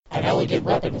Elegant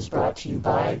Weapon is brought to you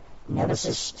by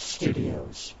Nemesis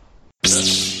Studios.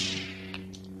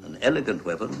 An elegant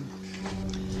weapon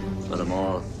for a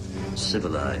more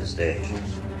civilized age.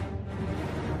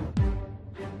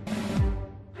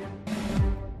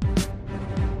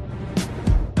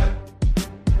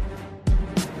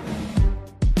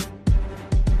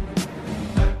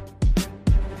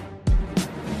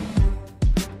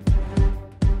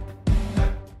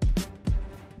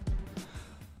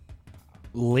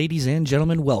 Ladies and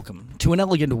gentlemen, welcome to An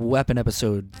Elegant Weapon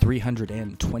episode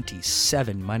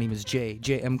 327. My name is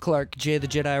J.M. Clark, J the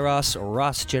Jedi Ross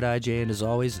Jedi J, and as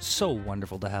always, it's so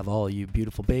wonderful to have all you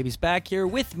beautiful babies back here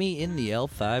with me in the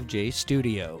L5J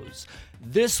studios.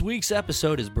 This week's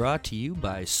episode is brought to you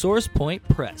by SourcePoint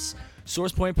Press.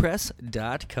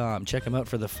 SourcePointPress.com. Check them out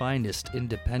for the finest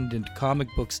independent comic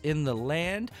books in the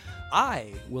land.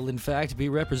 I will, in fact, be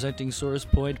representing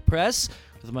SourcePoint Press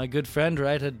with my good friend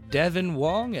writer Devin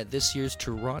Wong at this year's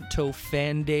Toronto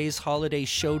Fan Days holiday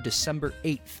show, December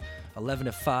 8th, 11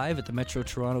 to 5 at the Metro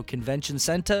Toronto Convention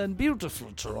Centre in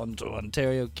beautiful Toronto,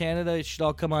 Ontario, Canada. You should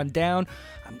all come on down.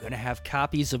 I'm going to have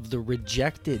copies of The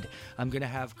Rejected. I'm going to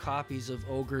have copies of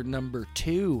Ogre number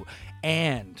 2.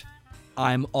 And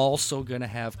I'm also going to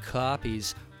have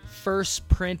copies, first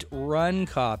print run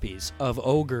copies of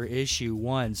Ogre issue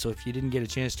 1. So if you didn't get a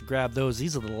chance to grab those,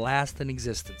 these are the last in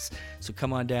existence. So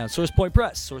come on down. SourcePoint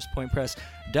Press,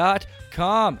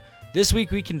 SourcePointPress.com. This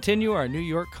week we continue our New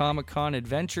York Comic Con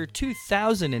adventure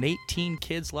 2018,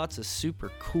 kids. Lots of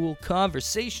super cool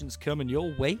conversations coming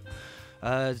your way.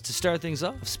 To start things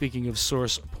off, speaking of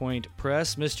SourcePoint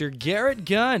Press, Mr. Garrett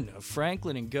Gunn of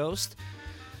Franklin and Ghost.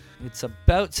 It's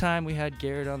about time we had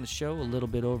Garrett on the show, a little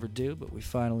bit overdue, but we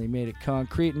finally made it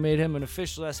concrete and made him an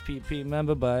official SPP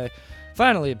member by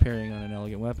finally appearing on An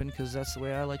Elegant Weapon, because that's the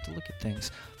way I like to look at things.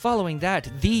 Following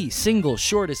that, the single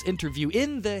shortest interview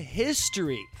in the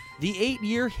history, the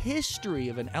 8-year history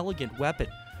of An Elegant Weapon,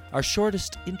 our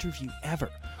shortest interview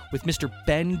ever, with Mr.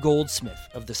 Ben Goldsmith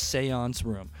of the Seance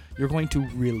Room. You're going to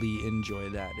really enjoy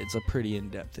that. It's a pretty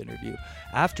in-depth interview.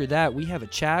 After that, we have a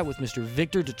chat with Mr.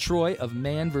 Victor Detroit of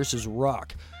Man vs.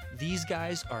 Rock. These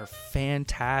guys are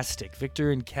fantastic.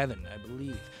 Victor and Kevin, I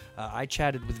believe. I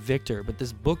chatted with Victor, but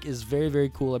this book is very, very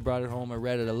cool. I brought it home. I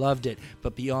read it. I loved it.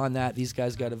 But beyond that, these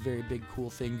guys got a very big, cool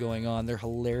thing going on. They're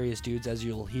hilarious dudes, as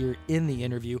you'll hear in the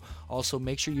interview. Also,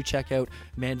 make sure you check out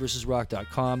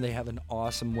manvsrock.com. They have an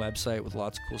awesome website with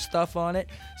lots of cool stuff on it.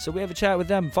 So we have a chat with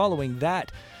them. Following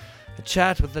that, a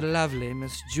chat with the lovely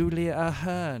Miss Julia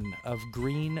Ahern of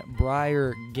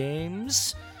Greenbrier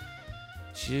Games.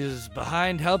 She's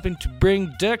behind helping to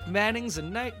bring Dirk Manning's A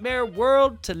Nightmare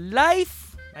World to life.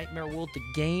 Nightmare World the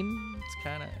game. It's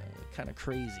kind of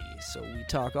crazy. So we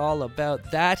talk all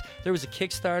about that. There was a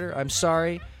Kickstarter. I'm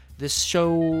sorry, this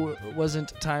show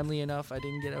wasn't timely enough. I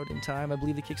didn't get out in time. I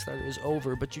believe the Kickstarter is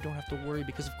over, but you don't have to worry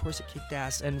because, of course, it kicked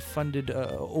ass and funded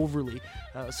overly.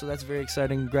 So that's very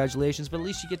exciting. Congratulations. But at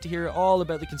least you get to hear all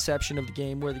about the conception of the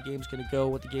game, where the game's going to go,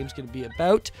 what the game's going to be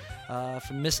about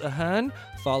from Miss Ahern.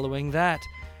 Following that,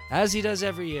 as he does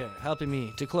every year, helping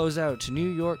me to close out New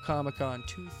York Comic Con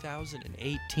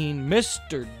 2018,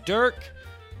 Mr. Dirk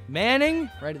Manning,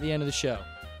 right at the end of the show.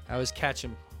 I always catch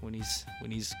him when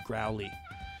he's growly,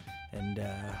 and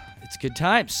it's good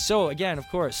times. So again, of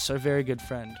course, our very good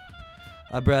friend,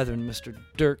 our brethren, Mr.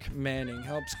 Dirk Manning,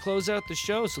 helps close out the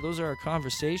show. So those are our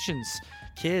conversations.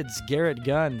 Kids, Garrett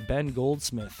Gunn, Ben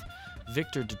Goldsmith,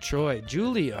 Victor Detroit,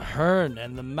 Julia Ahern,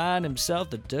 and the man himself,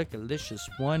 the Dirkalicious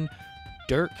one,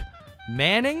 Dirk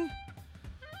Manning.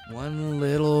 One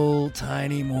little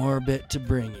tiny more bit to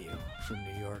bring you from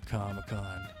New York Comic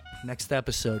Con. Next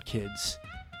episode, kids,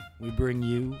 we bring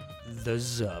you the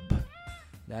Zub.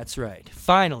 That's right.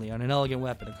 Finally, on An Elegant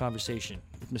Weapon, a conversation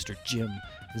with Mr. Jim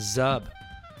Zub.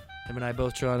 Him and I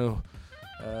both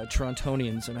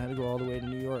Torontonians, and I had to go all the way to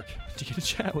New York to get a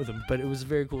chat with him. But it was a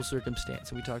very cool circumstance,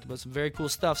 and we talked about some very cool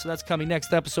stuff. So that's coming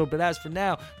next episode. But as for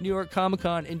now, New York Comic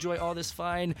Con, enjoy all this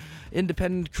fine,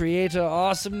 independent creator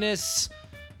awesomeness.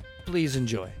 Please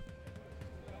enjoy.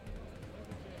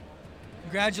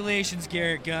 Congratulations,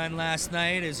 Garrett Gunn. Last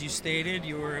night, as you stated,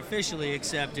 you were officially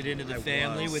accepted into the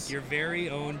family with your very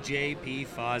own J.P.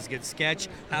 Fosgate sketch.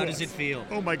 How does it feel?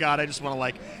 Oh my God, I just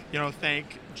want to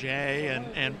thank Jay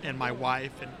and my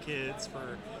wife and kids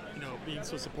for being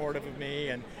so supportive of me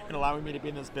and allowing me to be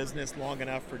in this business long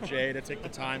enough for Jay to take the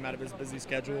time out of his busy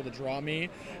schedule to draw me.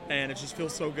 And it just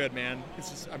feels so good, man.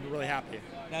 I'm really happy.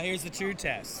 Now here's the true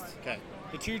test. Okay.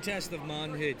 The true test of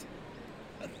manhood.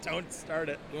 Don't start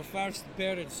it. Your first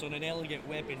appearance on an Elegant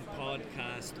Weapon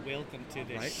podcast. Welcome to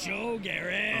the Right? show,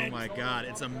 Garrett. Oh my God,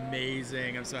 it's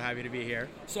amazing. I'm so happy to be here.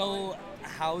 So,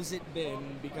 how's it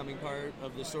been becoming part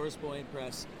of the Source Point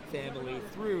Press family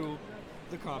through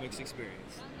the comics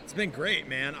experience? It's been great,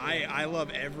 man. I love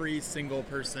every single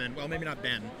person. Well, maybe not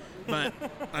Ben, but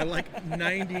I like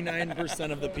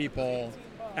 99% of the people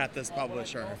at this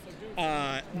publisher.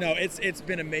 No, it's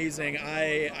been amazing.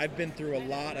 I've been through a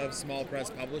lot of small press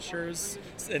publishers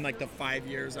in like the 5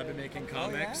 years I've been making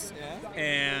comics. Yeah.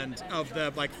 And of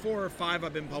the like 4 or 5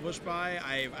 I've been published by,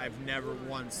 I've never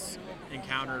once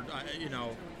encountered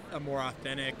a more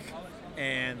authentic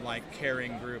and like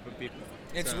caring group of people.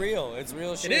 It's So- real. It's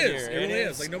real shit It is. here. It really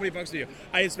is. Like nobody fucks with you.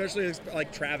 I especially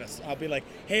like Travis. I'll be like,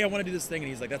 "Hey, I want to do this thing,"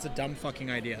 and he's like, "That's a dumb fucking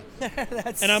idea."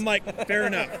 That's, And I'm like, "Fair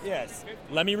enough. yes.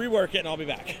 Let me rework it, and I'll be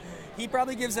back." He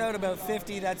probably gives out about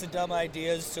 50 that's a dumb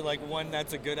ideas to like one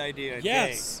that's a good idea. a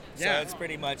Yes. day. Yeah. So it's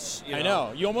pretty much. I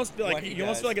know. You almost feel what like he you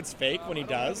almost does. feel like it's fake when he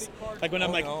does. Like when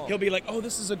I'm Oh, like, no. he'll be like, "Oh,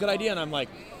 this is a good idea," and I'm like,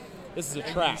 "This is a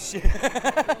trap."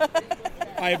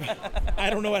 I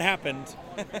don't know what happened.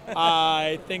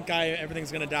 I think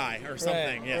everything's gonna die or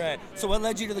something. Right, Yeah. right. So what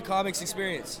led you to the comics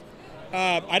experience?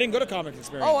 I didn't go to Comics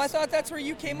Experience. Oh, I thought that's where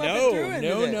you came up and No, threw into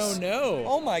no, this. no.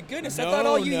 Oh my goodness! I No, thought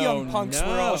all you no, young punks were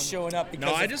no. all showing up because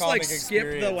No, I of just like Comic skipped the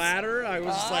Experience. ladder. I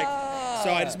was just like,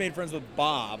 so I just made friends with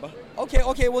Bob.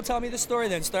 Okay. Well, tell me the story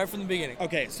then. Start from the beginning.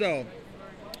 Okay, so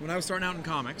when I was starting out in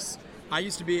comics, I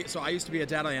used to be a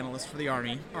data analyst for the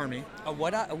Army. A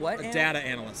what? A data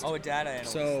analyst. Oh, a data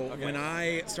analyst. So Okay. when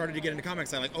I started to get into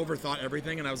comics, I like overthought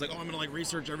everything, and I was like, oh, I'm gonna like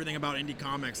research everything about indie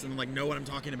comics and like know what I'm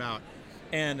talking about.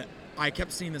 And I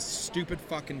kept seeing this stupid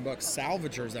fucking book,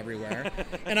 Salvagers, everywhere,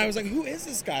 and I was like, who is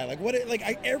this guy? Like what?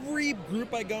 Every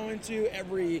group I go into,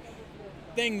 every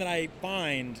thing that I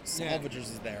find, Salvagers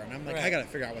is there, and I'm like, Right. I gotta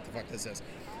figure out what the fuck this is.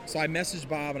 So I messaged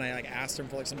Bob and I like asked him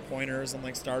for like some pointers on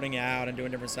like starting out and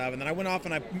doing different stuff, and then I went off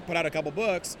and I put out a couple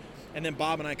books, and then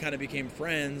Bob and I kind of became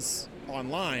friends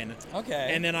online.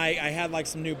 Okay. And then I had like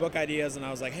some new book ideas, and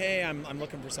I was like, hey, I'm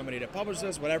looking for somebody to publish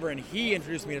this, whatever, and he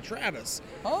introduced me to Travis.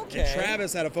 Okay. And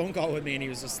Travis had a phone call with me, and he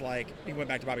was just like, he went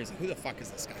back to Bob, he's like, who the fuck is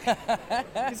this guy?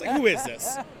 He's like, who is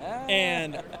this?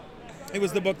 And it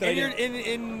was the book that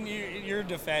In your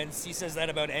defense, he says that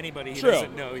about anybody he True.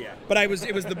 doesn't know yet. But it was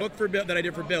the book that I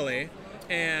did for Billy,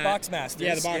 and Boxmasters,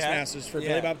 Yeah, the yeah. Boxmasters for Yeah.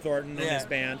 Billy Bob Thornton and Yeah. his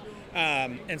band.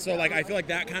 And so like I feel like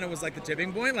that kind of was like the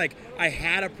tipping point. Like I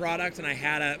had a product and I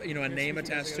had a name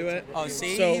attached to it. Oh,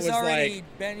 see, so it he's was already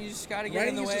like, Ben. You just got to get Right,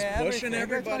 in the he's way just of pushing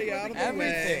everybody out of the way.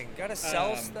 everything. Got to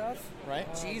sell Um, stuff. right.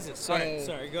 Jesus. So-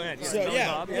 Sorry. Go ahead. So Going yeah,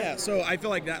 Bob, yeah. So I feel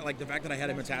like that, like the fact that I had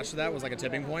him attached to that was like a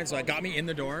tipping point. So it got me in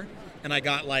the door, and I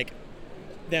got like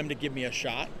them to give me a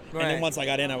shot. And Right. then once I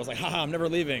got in, I was like, haha, I'm never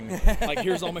leaving. Like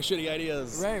here's all my shitty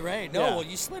ideas. Right. No, Yeah. well,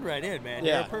 you slid right in, man.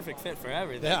 Yeah. You're a perfect fit for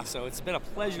everything. Yeah. So it's been a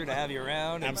pleasure to have you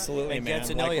around. Absolutely, and man. Get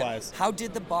to know Likewise. you. How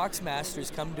did the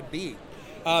Boxmasters come to be?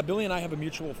 Billy and I have a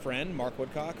mutual friend, Mark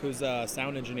Woodcock, who's a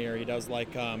sound engineer. He does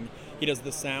he does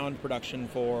the sound production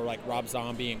for like Rob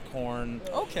Zombie and Korn.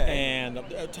 Okay. And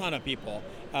a ton of people.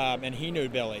 And he knew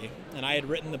Billy. And I had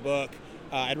written the book.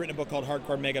 I'd written a book called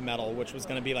Hardcore Mega Metal, which was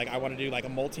going to be like, I want to do like a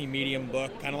multi-medium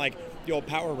book, kind of like the old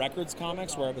Power Records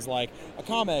comics, where it was like a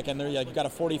comic, and you got a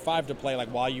 45 to play like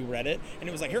while you read it, and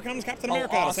it was like, here comes Captain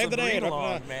America to awesome save the day.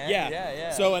 read-along, man. Yeah.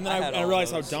 Yeah. So and then I had I all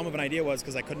realized how those. dumb of an idea it was,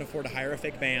 because I couldn't afford to hire a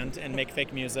fake band and make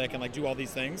fake music and like do all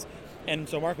these things. And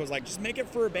so Mark was like, just make it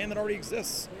for a band that already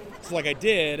exists. So like I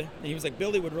did, and he was like,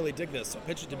 Billy would really dig this. So I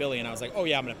pitched it to Billy, and I was like, oh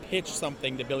yeah, I'm gonna pitch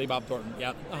something to Billy Bob Thornton.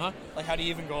 Yeah. Like, how do you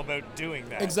even go about doing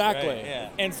that? Exactly. Right? Yeah.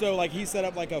 And so like he set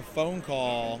up like a phone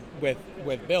call with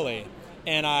Billy,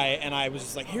 and I was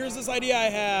just like, here's this idea I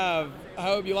have. I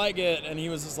hope you like it. And he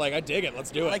was just like, I dig it.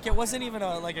 Let's do it. Like, it wasn't even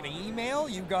like an email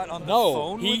you got on the No,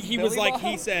 phone. he with was Billy like,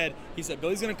 Bob? he said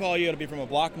Billy's gonna call you. It'll be from a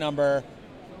block number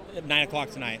at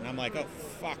 9:00 tonight. And I'm like, oh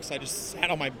fuck. So I just sat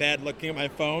on my bed looking at my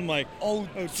phone like, Oh,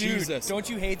 dude, Jesus. don't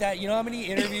you hate that? You know how many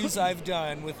interviews I've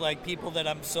done with like people that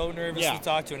I'm so nervous Yeah. to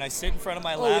talk to, and I sit in front of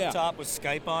my Oh, yeah. laptop with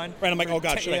Skype on. Right, I'm like, for oh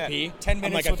god, 10 should I yeah, pee? 10 I'm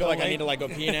minutes. like, I with feel the like I link. need to like go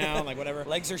pee now, like whatever.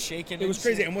 Legs are shaking. It was and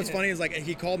crazy. shit. And what's funny is like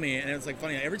he called me, and it's like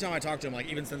funny. Every time I talk to him, like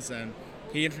even since then,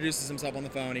 he introduces himself on the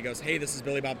phone. He goes, "Hey, this is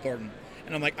Billy Bob Thornton,"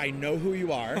 and I'm like, "I know who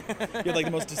you are. You have like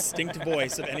the most distinct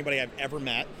voice of anybody I've ever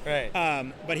met." Right.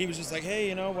 But he was just like,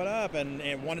 "Hey, what up?" And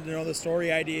wanted to know the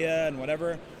story idea and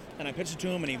whatever. And I pitched it to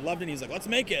him, and he loved it. And he's like, "Let's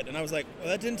make it." And I was like, "Well,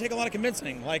 that didn't take a lot of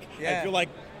convincing. Like, Yeah. I feel like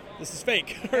this is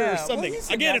fake or Yeah, something." Well, he's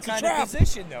in Again, that it's a kind trap. of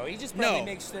position, though. He just probably No,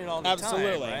 makes it all the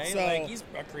absolutely. time, right? So- like, he's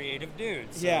a creative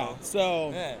dude. So, Yeah.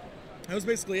 So. yeah. That was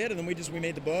basically it, and then we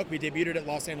made the book. We debuted it at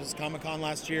Los Angeles Comic-Con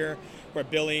last year, where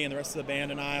Billy and the rest of the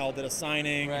band and I all did a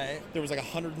signing. Right. There was like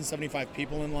 175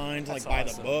 people in line to That's buy the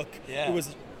awesome. book. Yeah. It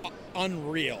was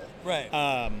unreal. Right.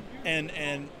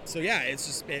 And so yeah, it's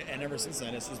just and ever since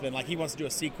then it's just been like he wants to do a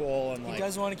sequel and like He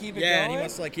does want to keep it yeah, going? and he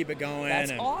wants to like keep it going.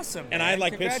 That's and, awesome, And I man.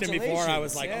 like pitched him before. I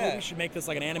was Congratulations. like, Yeah. oh, we should make this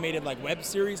like an animated like web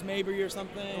series maybe or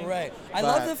something. Right. I But-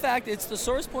 love the fact it's the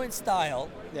Source Point style,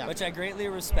 Yeah. which I greatly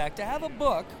respect. To have a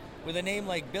book with a name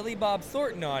like Billy Bob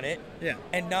Thornton on it Yeah.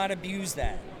 and not abuse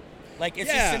that. Like, it's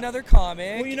Yeah. just another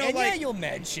comic. Well, you know, and yeah, like- you'll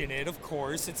mention it, of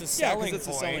course. It's a Yeah, 'cause selling it's a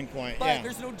point. selling point, But yeah.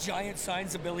 there's no giant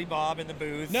signs of Billy Bob in the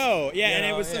booth. No, yeah, You and it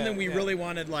know, was something yeah, we yeah. really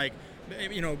wanted, like,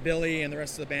 you know, Billy and the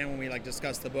rest of the band, when we, like,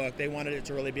 discussed the book, they wanted it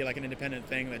to really be, like, an independent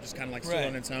thing that just kind of, like, stood Right.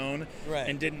 on its own Right.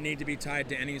 and didn't need to be tied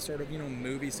to any sort of, you know,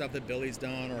 movie stuff that Billy's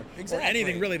done or Exactly.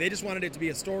 anything, really. They just wanted it to be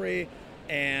a story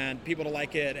and people to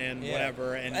like it and Yeah.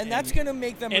 whatever. And that's going to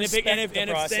make them and if, respect and if, the and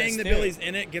if process, saying that too. Billy's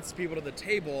in it gets people to the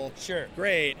table, Sure.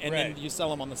 great, and Right. then you sell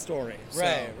them on the story.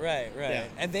 Right, So, right. yeah.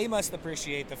 And they must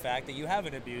appreciate the fact that you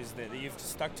haven't abused it, that you've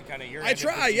stuck to kind of your I end of the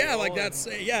try, yeah, deal like that's,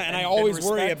 yeah, and I been always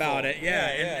worry respectful. about it,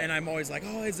 yeah, Yeah, yeah. And I'm always like,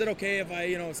 oh, is it okay if I,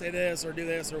 you know, say this or do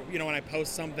this, or, you know, when I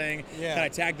post something, Yeah. can I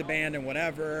tag the band and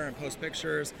whatever, and post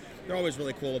pictures, they're always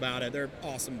really cool about it, they're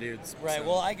awesome dudes. Right. so.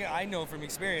 Well, I know from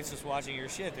experience just watching your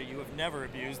shit that you have never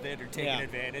abused it or taken Yeah.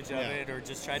 advantage of Yeah. it or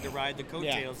just tried to ride the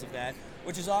coattails of that,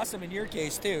 which is awesome in your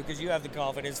case too, because you have the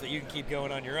confidence that you can keep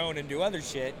going on your own and do other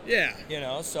shit. Yeah. You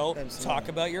know. So Absolutely. talk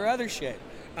about your other shit.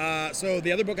 So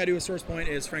the other book I do with Source Point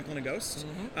is Franklin and Ghost.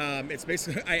 Mm-hmm. It's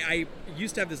basically I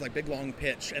used to have this like big long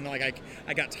pitch, and like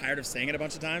I got tired of saying it a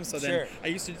bunch of times. So Sure.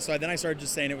 then I started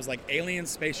just saying it was like aliens,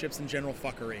 spaceships, and general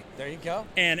fuckery. There you go.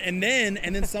 And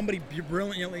then somebody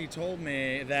brilliantly told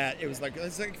me that it's like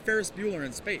Ferris Bueller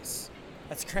in space.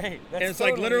 That's great. That's And it's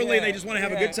totally, like literally yeah, they just want to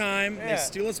have yeah, a good time. Yeah. They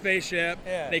steal a spaceship.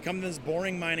 Yeah. They come to this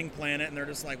boring mining planet, and they're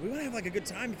just like, we want to have like a good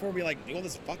time before we like do all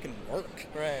this fucking work.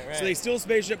 Right, right. So they steal a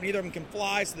spaceship. Neither of them can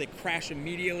fly, so they crash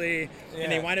immediately, and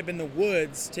they Yeah. wind up in the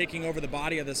woods, taking over the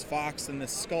body of this fox and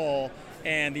this skull.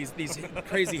 And these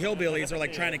crazy hillbillies are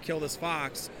like trying to kill this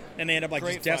fox, and they end up like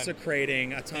Great just fun.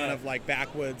 desecrating a ton Yeah. of like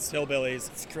backwoods hillbillies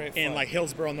It's great in fun. like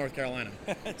Hillsboro, North Carolina.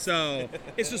 So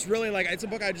it's just really like it's a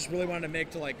book I just really wanted to make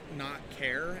to like not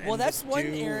care. And Well, that's just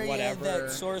one do area whatever.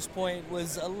 that Source Point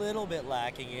was a little bit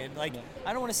lacking in. Like,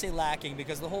 I don't want to say lacking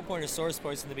because the whole point of Source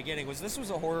Point in the beginning was this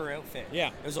was a horror outfit. Yeah.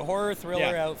 It was a horror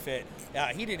thriller Yeah. outfit.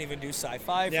 He didn't even do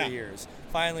sci-fi Yeah. for years.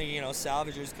 Finally,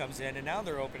 Salvagers comes in, and now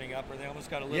they're opening up where they almost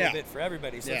got a little Yeah. bit for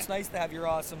everybody. So Yeah. it's nice to have your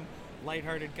awesome,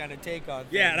 lighthearted kind of take on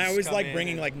things. Yeah, and I always come like in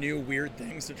bringing and- like new weird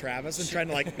things to Travis and trying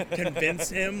to like convince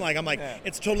him. Like I'm like, Yeah.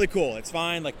 it's totally cool. It's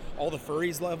fine. Like all the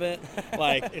furries love it.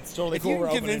 Like it's totally If cool. you We're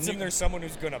can opening convince new- him there's someone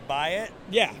who's going to buy it,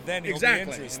 Yeah, then he'll exactly.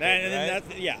 be interested, And right?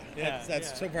 that's Yeah, that's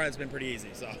yeah. so far it's been pretty easy.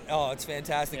 So Oh, it's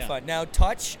fantastic Yeah. fun. Now,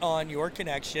 touch on your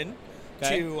connection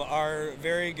Okay. to our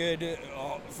very good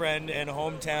friend and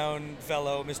hometown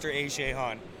fellow, Mr. A.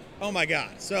 Shehan. oh my god.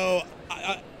 So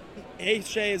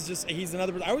Shay is just he's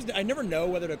another. I never know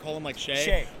whether to call him like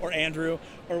Shay, or Andrew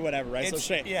or whatever, right? So It's-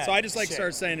 Shay. yeah, so I just like Shay.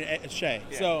 started saying Shay.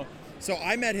 Yeah. So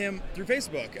I met him through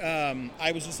Facebook.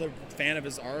 I was just a fan of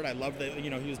his art. I loved that he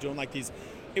was doing like these.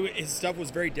 His stuff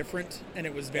was very different, and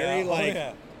it was very Yeah. Oh, like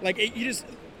yeah. like you just.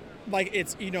 Like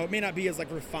it's it may not be as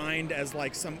like refined as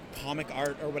like some comic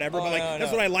art or whatever, Oh, but like no,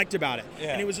 that's no. what I liked about it. Yeah.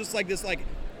 And it was just like this like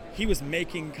he was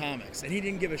making comics and he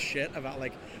didn't give a shit about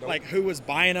Nope. like who was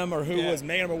buying them or who Yeah. was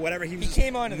making them or whatever. He was He just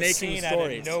came onto the making scene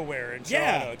stories. out of nowhere in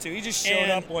Yeah. Toronto, too. He just showed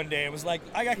And- up one day and was like,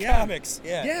 I got Yeah. comics.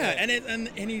 Yeah.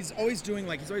 and he's always doing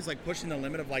like he's always like pushing the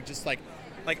limit of like just like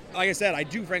I said, I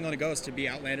do Franklin and Ghost to be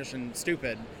outlandish and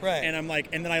stupid. Right. And I'm like,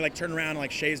 and then I like turn around and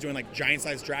like Shay's doing like giant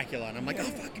sized Dracula, and I'm like, oh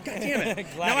fuck, god damn it!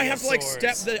 Now I have to like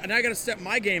Gladiasaurs. and I got to step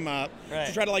my game up Right.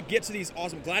 to try to like get to these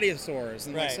awesome gladiasaurs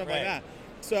and like Right, stuff right. like that.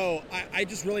 So I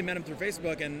just really met him through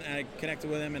Facebook and I connected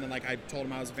with him and then like I told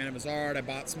him I was a fan of his art. I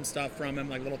bought some stuff from him,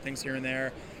 like little things here and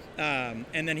there. And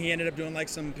then he ended up doing like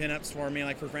some pinups for me,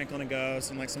 like for Franklin and Ghost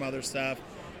and like some other stuff.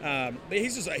 But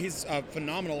he's a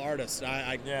phenomenal artist.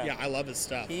 I love his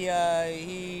stuff.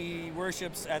 He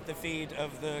worships at the feet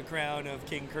of the crown of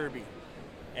King Kirby.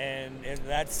 And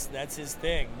that's his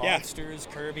thing. Yeah. Monsters,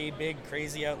 Kirby, big,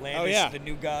 crazy, outlandish, Oh, yeah. the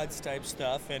New Gods type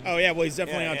stuff. And Oh yeah, well he's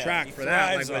definitely on track he for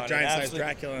that, like thrives the on it, giant sized absolutely.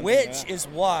 Dracula. And things Which like that. is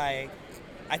why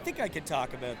I think I could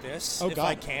talk about this. Oh, if God.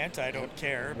 I can't, I don't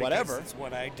care. Because Whatever. It's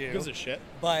what I do. gives a shit.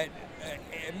 But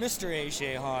Mr. A.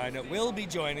 Shehan will be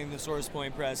joining the Source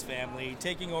Point Press family,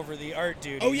 taking over the art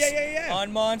duties Oh, yeah.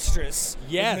 on Monstrous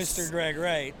Yes. with Mr. Greg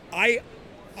Wright. I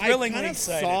thrillingly I kind of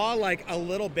excited. saw like a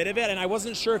little bit of it, and I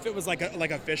wasn't sure if it was like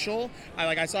official.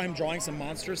 I saw him drawing some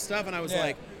monster stuff, and I was Yeah.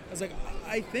 like,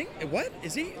 I think what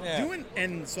is he Yeah. doing?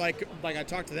 And so I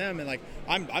talked to them, and like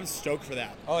I'm stoked for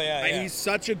that. Oh, yeah, yeah. He's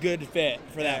such a good fit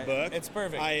for that book. It's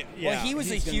perfect. Yeah, well, he was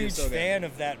a he's gonna be huge so good. fan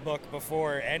of that book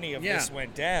before any of Yeah. this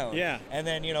went down. Yeah. And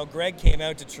then, Greg came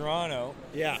out to Toronto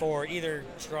Yeah. for either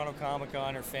Toronto Comic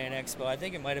Con or Fan Expo. I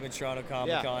think it might have been Toronto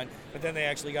Comic Con, but then they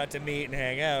actually got to meet and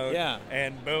hang out. Yeah.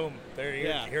 And boom,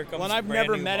 here comes. Well, and I've brand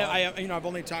never new met Bob. him. I've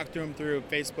only talked to him through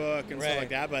Facebook and Right. stuff like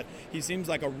that. But he seems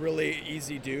like a really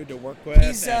easy dude to work with.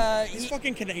 He's, and he's he-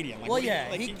 fucking Canadian. Like, Well, what do you- yeah,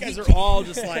 like, he- you guys he- are all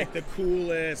just like the coolest.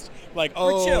 Like,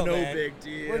 We're oh, chill, no man. big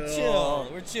deal.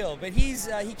 We're chill. But he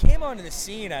came onto the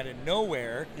scene out of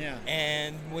nowhere, Yeah.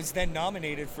 and was then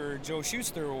nominated for Joe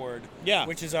Shuster Award. Yeah.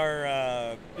 Which is our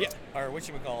Yeah. our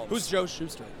whatchamacallit. Who's Joe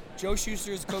Shuster? Joe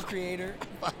Shuster is co-creator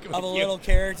Fucking of a with little you.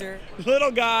 character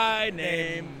Little guy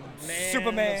named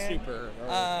Superman. Super.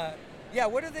 Yeah,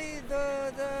 what are the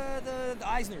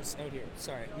Eisners out here?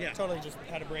 Sorry, Yeah. totally just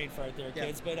had a brain fart there, Yeah.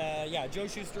 kids. But Joe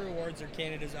Shuster Awards are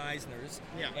Canada's Eisners.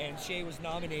 Yeah. And Shay was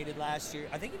nominated last year.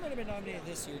 I think he might have been nominated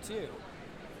this year too.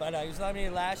 But he was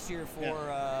nominated last year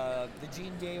for the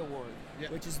Gene Day Award, Yeah.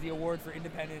 which is the award for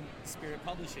independent spirit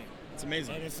publishing. It's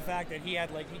amazing. And it's the fact that he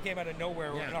came out of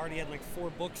nowhere Yeah. and already had like 4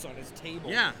 books on his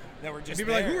table. Yeah. That were just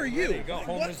people are like, there. "Who are you?" There you go, Like,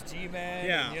 Homeless G-Man.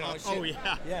 Yeah. And, Oh, shit.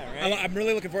 yeah. Yeah, right? I'm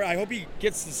really looking forward. I hope he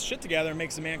gets his shit together and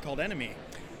makes a man called Enemy.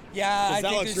 Yeah, 'Cause I that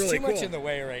think looks there's really too much cool. in the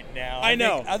way right now. I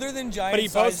know. think other than giant But he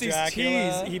posts these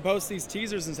Dracula, he posts these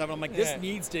teasers and stuff. And I'm like, this Yeah.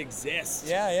 needs to exist.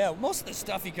 Yeah. Most of the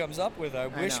stuff he comes up with, I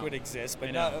wish know. would exist, I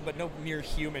but know. but no mere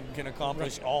human can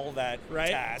accomplish all that Right?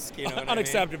 task. You know what I mean?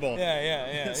 Unacceptable.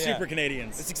 Yeah. Super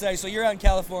Canadians. It's exciting. So you're out in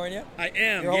California. I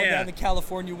am. You're holding Yeah. down the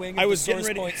California wing of I was the getting Source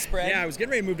ready. Point spread. Yeah, I was getting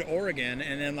ready to move to Oregon,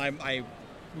 and then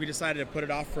we decided to put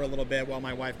it off for a little bit while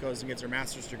my wife goes and gets her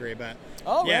master's degree. But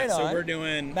Oh, yeah, right so on. we're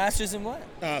doing Masters in what?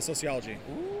 sociology.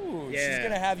 Ooh, she's Yeah.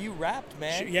 gonna have you wrapped,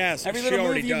 man. Yes, Every she little move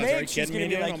already you does. Are make, you she's kidding gonna me,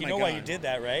 be dude? like, Oh you my know why God. you did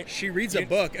that, right? She reads a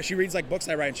book. She reads like books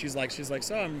I write, and she's like,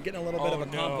 so I'm getting a little bit Oh, of a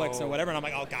complex no. or whatever. And I'm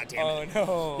like, oh god damn it.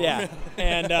 Oh no. Yeah,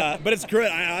 and but it's good.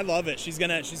 I love it. She's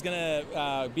gonna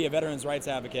be a veterans rights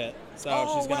advocate, so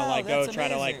Oh, she's gonna wow, like go that's try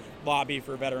to like amazing. lobby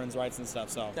for veterans rights and stuff.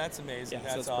 So That's amazing. Yeah,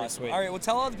 so That's it's pretty awesome. sweet. All right, well,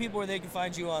 tell all the people where they can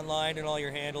find you online and all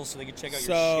your handles so they can check out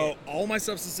your So shit. all my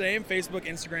stuff's the same. Facebook,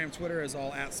 Instagram, Twitter is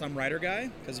all at Some Writer Guy.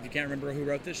 Because if you can't remember who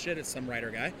wrote this shit, it's Some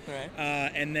Writer Guy. Right.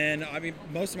 And then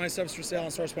most of my stuff's for sale on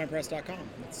SourcePointPress.com.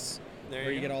 That's There where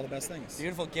you you go. get all the best things.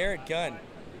 Beautiful. Garrett Gunn.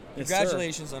 Yes, sir.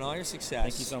 Congratulations on all your success.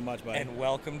 Thank you so much, buddy. And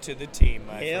welcome to the team,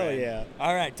 my Hell friend. yeah.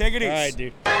 All right, take it easy. All right,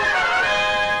 dude.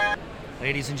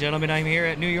 Ladies and gentlemen, I'm here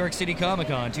at New York City Comic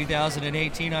Con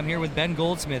 2018. I'm here with Ben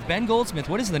Goldsmith. Ben Goldsmith,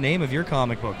 what is the name of your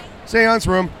comic book? Seance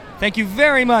Room. Thank you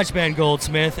very much, Ben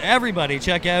Goldsmith. Everybody,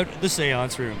 check out the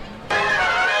Seance Room.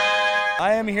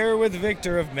 I am here with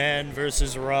Victor of Man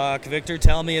vs. Rock. Victor,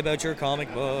 tell me about your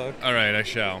comic book. All right, I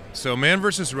shall. So, Man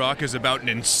vs. Rock is about an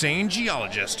insane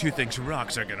geologist who thinks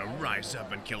rocks are gonna rise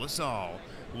up and kill us all.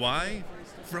 Why?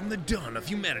 From the dawn of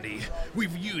humanity,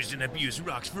 we've used and abused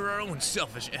rocks for our own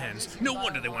selfish ends. No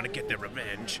wonder they want to get their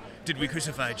revenge. Did we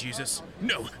crucify Jesus?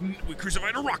 No, we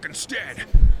crucified a rock instead.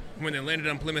 When they landed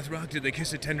on Plymouth Rock, did they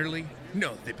kiss it tenderly?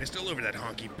 No, they pissed all over that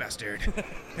honky bastard.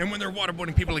 And when they're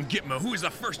waterboarding people in Gitmo, who is the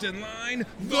first in line?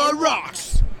 The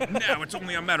Rocks! Now it's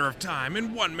only a matter of time,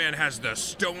 and one man has the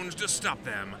stones to stop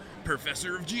them.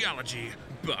 Professor of Geology,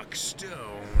 Buck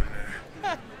Stone.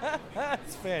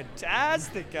 That's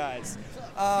fantastic, guys.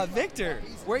 Victor,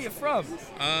 where are you from?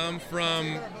 I'm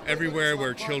from everywhere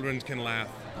where children can laugh,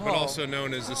 but Oh. also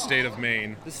known as the state of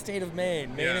Maine. The state of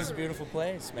Maine. Maine Yeah. is a beautiful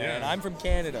place, man. Yeah. I'm from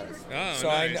Canada, Oh, so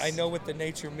nice. I know what the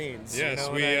nature means. Yes, you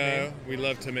know we what I mean? we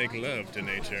love to make love to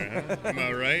nature. Huh? Am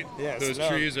I right? Yes, Those love.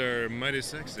 trees are mighty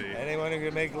sexy. Anyone who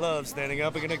can make love standing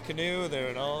up in a canoe, they're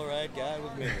an all right guy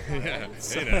with me. Yeah,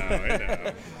 I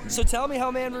know. So tell me how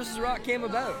Man vs. Rock came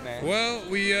about, man. Well,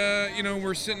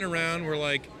 we're sitting around. We're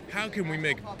like, how can we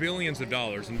make billions of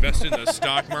dollars, invest in the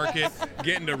stock market,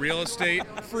 get into real estate?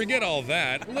 Forget all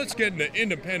that. Let's get into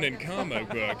independent comic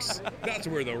books. That's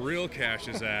where the real cash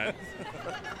is at.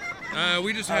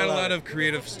 We just had a lot of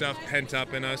creative stuff pent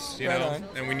up in us, you Right know, on.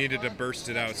 and we needed to burst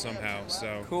it out somehow.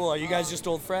 So. Cool. Are you guys just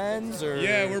old friends, or?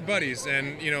 Yeah, we're buddies,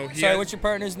 and Sorry, what's your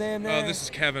partner's name there? Oh, this is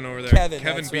Kevin over there. Kevin.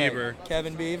 Kevin that's Beaver. Right.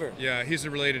 Kevin Beaver. Yeah, he's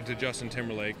related to Justin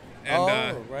Timberlake.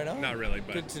 And, right on. Not really,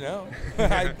 but Good to know.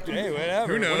 Hey,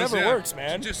 whatever. Who knows, Whatever yeah. works,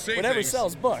 man. Just say whatever things.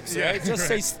 sells books, Yeah, right? Just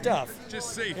say right. stuff.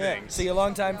 just say Yeah. things. So you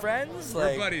longtime friends? We're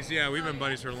Like, buddies, yeah. We've been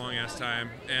buddies for a long ass time,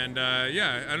 and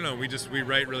yeah, I don't know. We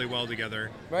write really well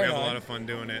together. Right we have on. a lot of fun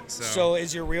doing it. So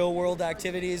is your real world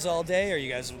activities all day? Are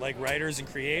you guys like writers and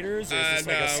creators, or is this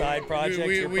like no, a side project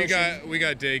we you're pushing?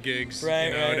 got day gigs, Right,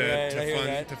 you know, right, right. I to hear fund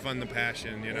that. to fund the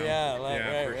passion, you know. Yeah, like,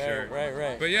 right, for right, sure.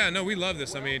 right. But yeah, no, we love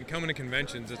this. I mean, coming to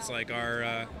conventions, it's like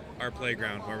our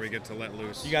playground where we get to let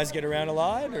loose. You guys get around a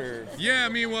lot, or? Yeah, I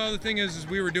mean, well, the thing is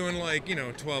we were doing like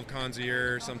 12 cons a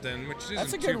year or something, which isn't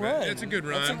That's a too good bad. run. It's a good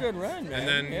run. That's a good run, man. And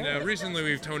then Yeah. recently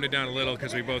we've toned it down a little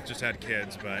because we both just had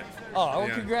kids, but. Oh, well,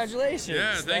 yeah. congratulations.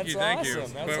 Yeah, thank you. That's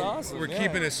That's awesome. awesome. We're yeah.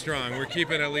 keeping it strong. We're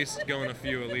keeping at least going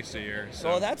a year. So.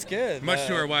 Well, that's good. Much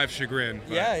to our wife's chagrin.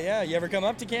 But, Yeah. You ever come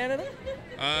up to Canada?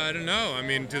 I don't know. I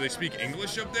mean, do they speak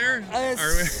English up there?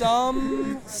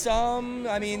 Some.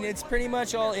 I mean, it's pretty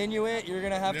much all Inuit. You're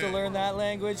gonna have to Yeah. learn that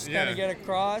language to kind Yeah. of get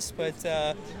across. But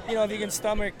if you can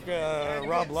stomach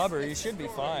Rob Lubber, you should be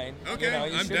fine. Okay,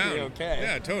 you I'm should down. be okay.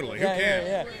 Yeah, totally. Yeah, Who can't?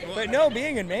 yeah. Well, But no,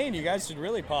 being in Maine, you guys should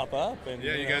really pop up. And,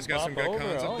 Yeah, you guys got pop some good over.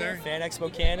 cons up Oh, there? Fan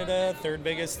Expo Canada, third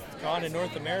biggest con in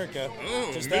North America.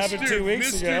 Oh, Just Mr. happened 2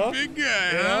 weeks Mr. ago. Big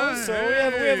Guy, You know, huh? so we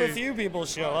have a Hey. few people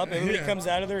show up. Everybody Yeah. comes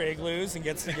out of their igloos and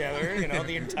gets together.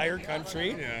 The entire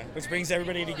country, Yeah. which brings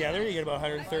everybody together. You get about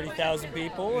 130,000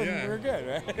 people, and Yeah. we're good,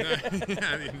 right?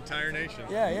 Yeah, the entire nation.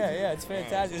 Yeah. It's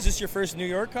fantastic. Is this your first New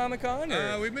York Comic Con?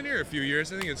 We've been here a few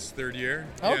years. I think it's third year.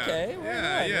 Okay,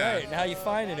 Yeah. Yeah. right. And how you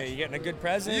finding it? You getting a good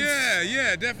presence?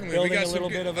 Yeah, definitely. Building we got a little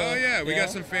some bit of Oh a- yeah, we yeah? got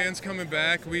some fans coming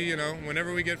back. We,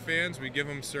 whenever we get fans, we give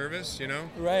them service.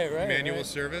 Right. Manual right.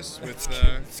 service with.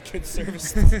 It's good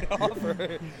service to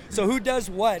offer. So who does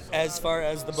what as far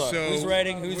as the book? So Who's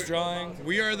writing? Who's we- drawing?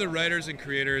 We are the writers and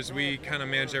creators. We kind of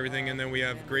manage everything, and then we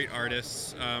have great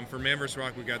artists. For Man vs.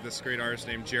 Rock, we got this great artist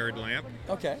named Jared Lamp,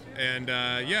 Okay. and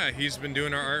he's been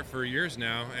doing our art for years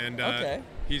now. And Okay.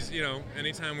 he's,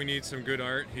 anytime we need some good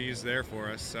art, he's there for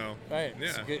us. So Right.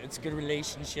 yeah, It's a good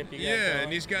relationship you got yeah, going.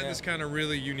 and he's got Yeah. this kind of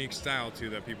really unique style too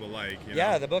that people like.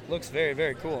 Yeah, the book looks very,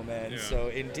 very cool, man. Yeah. So,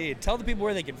 indeed, tell the people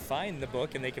where they can find the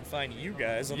book and they can find you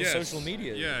guys on Yes. the social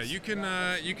media. Yeah, you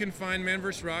can find Man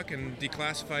vs. Rock and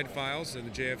Declassified Files and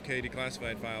the JFK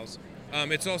Declassified Files.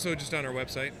 It's also just on our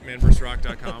website,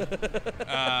 manvsrock.com.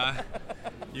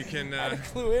 You can. I had to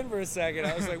clue in for a second.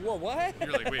 I was like, whoa, what?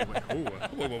 You're like, wait, what?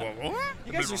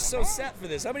 You guys are so set for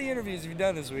this. How many interviews have you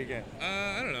done this weekend?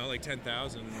 I don't know, like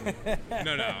 10,000.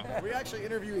 No. We actually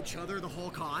interview each other the whole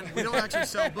con. We don't actually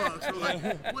sell books. We're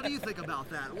like, what do you think about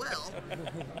that? Well,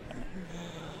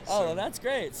 Oh, well, that's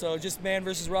great. So just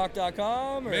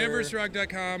manvsrock.com? Or?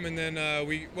 manvsrock.com, and then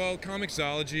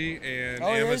Comixology and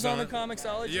Oh, it Amazon. is on the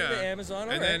Comixology, the Amazon.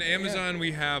 All And right. then Yeah. Amazon,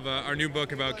 we have our new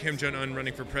book about Kim Jong-un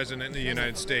running for president in the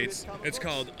United States. It's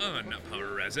called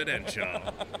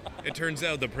Unpresidential. It turns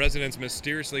out the president's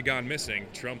mysteriously gone missing,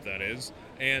 Trump that is,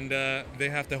 and they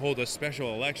have to hold a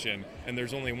special election, and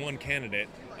there's only one candidate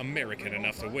American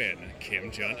enough to win, Kim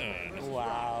Jong-un.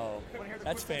 Wow.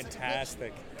 That's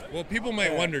fantastic. Well, people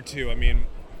might wonder too. I mean,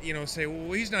 say,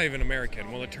 well, he's not even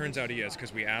American. Well, it turns out he is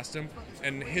because we asked him,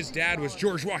 and his dad was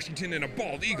George Washington and a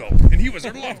bald eagle, and he was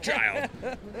our love child.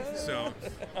 So,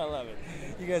 I love it.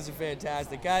 You guys are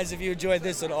fantastic. Guys, if you enjoyed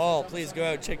this at all, please go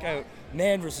out check out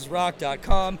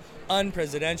manvsrock.com,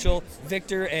 Unpresidential,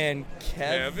 Victor and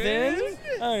Kevin.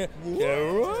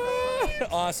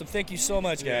 Awesome. Thank you so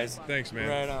much, guys. thanks, man.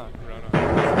 Right on.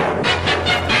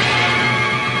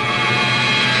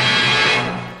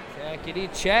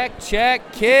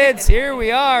 Check, kids. Here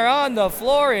we are on the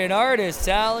Florian Artist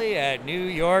Alley at New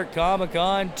York Comic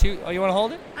Con. Oh, you want to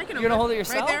hold it? I can You want to hold it Right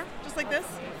yourself? there, just like this.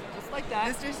 Just like that.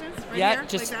 This distance, right Yeah, here,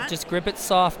 just like that. just grip it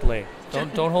softly.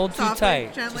 Don't hold too Softly,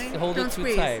 tight. gently. Just hold Don't it too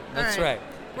squeeze. tight. All That's right. right.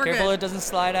 We're Careful good. it doesn't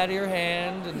slide out of your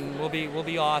hand, and we'll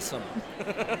be awesome.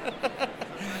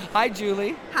 Hi,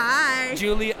 Julie. Hi.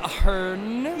 Julie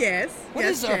Ahern. Yes. What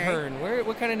yes, is Jay. Ahern?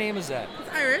 What kind of name is that? It's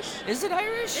Irish. Is it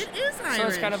Irish? It is Irish. So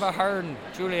it's kind of Ahern.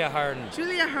 Julie Ahern.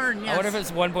 Julia Hearn, yes. I wonder if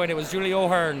it's one point it was Julie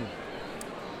O'Hearn.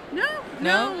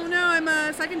 No, I'm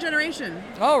a second generation.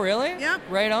 Oh, really? Yep.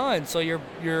 Right on. So your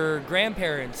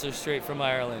grandparents are straight from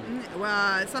Ireland.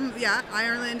 Well,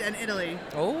 Ireland and Italy.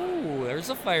 Oh, there's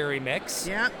a fiery mix.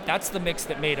 Yep. That's the mix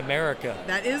that made America.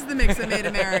 That is the mix that made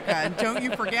America, and don't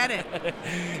you forget it,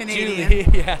 Canadian. Julie,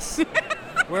 yes.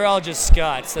 We're all just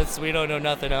Scots. We don't know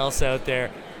nothing else out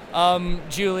there.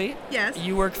 Julie. Yes.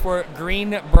 You worked for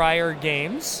Greenbrier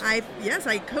Games. I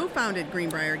co-founded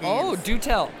Greenbrier Games. Oh, do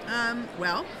tell.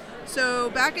 So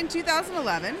back in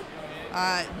 2011,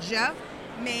 Jeff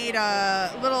made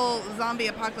a little zombie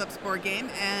apocalypse board game,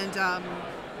 and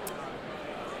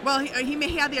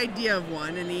he had the idea of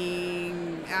one, and he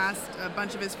asked a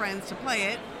bunch of his friends to play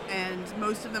it, and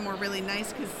most of them were really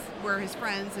nice because we're his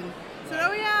friends, and said,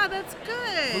 "Oh yeah, that's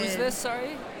good." Who's this?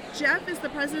 Sorry. Jeff is the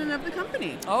president of the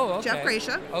company. Oh, okay. Jeff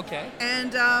Gracia. Okay.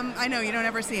 And I know you don't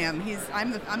ever see him.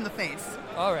 I'm the face.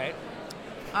 All right.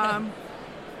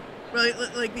 Really,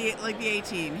 like the A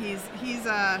team. He's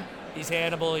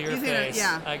Hannibal. Your face.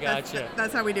 Yeah. I gotcha.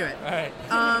 That's how we do it. All right.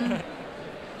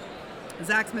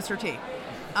 Zach's Mr. T.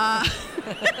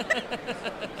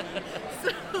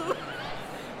 So,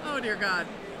 oh dear God.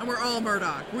 And we're all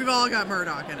Murdoch. We've all got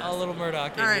Murdoch in us. A little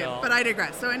Murdoch in all right, y'all. but I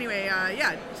digress. So anyway,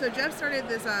 So Jeff started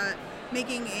this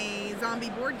making a zombie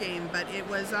board game, but it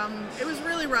was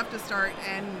really rough to start.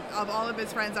 And of all of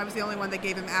his friends, I was the only one that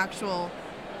gave him actual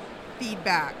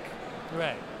feedback.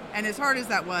 Right. And as hard as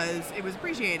that was, it was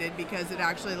appreciated because it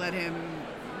actually let him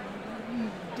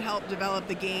help develop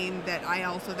the game that I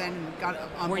also then got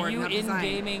on Were board you and in designed.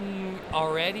 gaming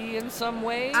already in some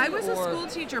way? I was a or- school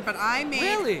teacher, but I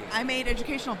made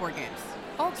educational board games.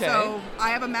 Okay. So I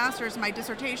have a master's. My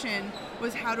dissertation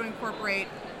was how to incorporate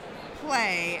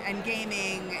play and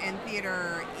gaming and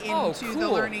theater into the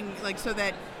cool. learning, like so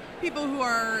that people who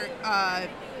are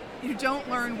who don't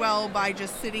learn well by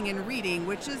just sitting and reading,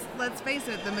 which is, let's face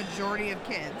it, the majority of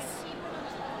kids.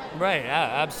 Right. Yeah.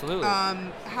 Absolutely.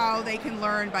 How they can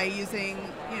learn by using,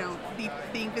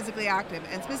 being physically active,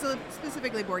 and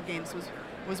specifically board games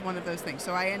was one of those things.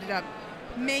 So I ended up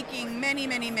making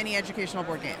many educational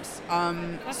board games.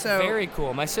 That's very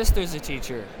cool. My sister's a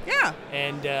teacher. Yeah.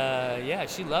 And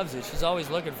she loves it. She's always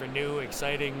looking for new,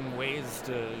 exciting ways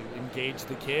to engage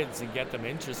the kids and get them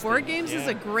interested. Board games is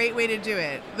a great way to do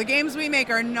it. The games we make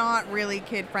are not really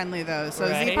kid friendly though. So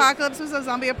Right. Z-Apocalypse was a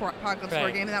zombie apocalypse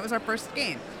board game, and that was our first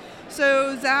game.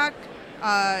 So Zach,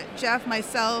 Jeff,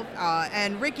 myself,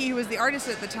 and Ricky, who was the artist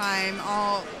at the time,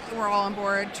 were all on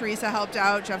board. Teresa helped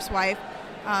out, Jeff's wife.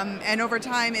 And over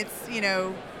time, it's,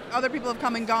 other people have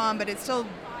come and gone, but it's still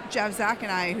Jeff, Zach, and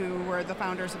I who were the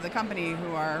founders of the company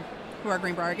who are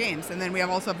Greenbrier Games. And then we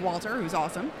also have Walter, who's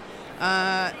awesome.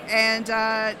 But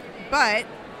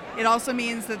it also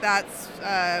means that's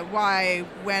why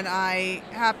when I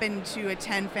happened to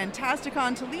attend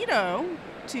Fantasticon Toledo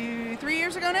 3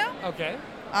 years ago now. Okay.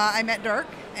 I met Dirk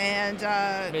and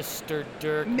Mr.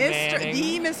 Dirk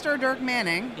Manning. Mr. Dirk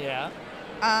Manning. Yeah.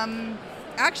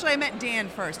 Actually, I met Dan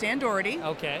first, Dan Doherty.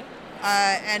 Okay.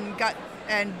 And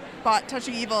bought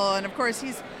Touching Evil, and of course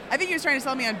I think he was trying to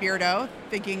sell me on Beardo,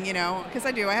 thinking, because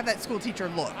I have that school teacher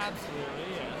look.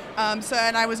 Absolutely, yeah.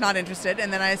 And I was not interested,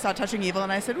 and then I saw Touching Evil,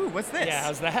 and I said, "Ooh, what's this? Yeah,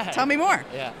 how's that? Tell me more."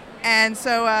 Yeah. And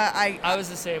so I was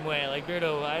the same way. Like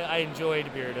Beardo, I enjoyed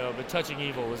Beardo, but Touching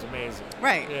Evil was amazing.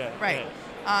 Right. Yeah. Right.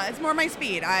 Yeah. It's more my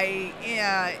speed.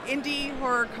 Indie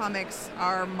horror comics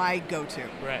are my go-to.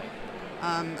 Right.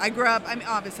 I grew up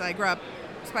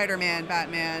Spider-Man,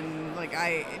 Batman,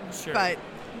 Sure.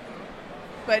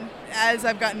 But as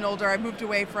I've gotten older, I've moved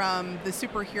away from the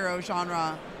superhero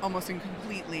genre almost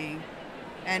completely,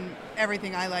 and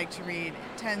everything I like to read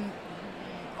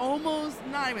almost,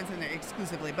 not even saying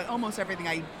exclusively, but almost everything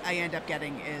I end up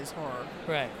getting is horror.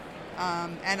 Right.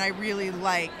 And I really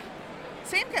like,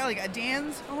 same kind of like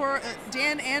Dan's horror,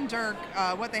 Dan and Dirk,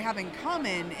 what they have in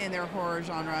common in their horror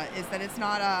genre is that it's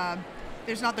not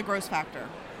there's not the gross factor,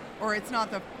 or it's not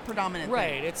the predominant thing.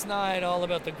 Right. It's not all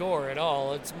about the gore at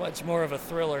all. It's much more of a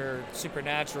thriller,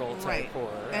 supernatural type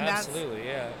horror. And absolutely,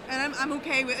 yeah. And I'm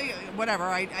okay with whatever.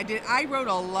 I wrote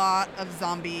a lot of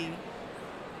zombie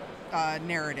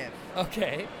narrative.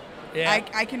 Okay. Yeah.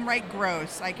 I can write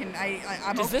gross.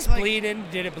 I'm Does this bleed in?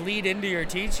 Did it bleed into your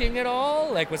teaching at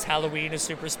all? Like, was Halloween a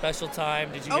super special time?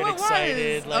 Did you get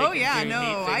excited? Was. Like, oh yeah, do no,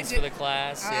 neat I things did for the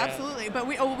class. Yeah. Absolutely. But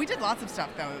we did lots of stuff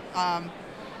though.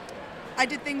 I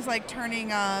did things like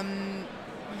turning so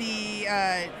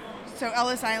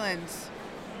Ellis Island.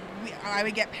 I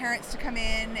would get parents to come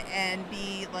in and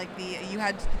be like the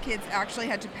kids actually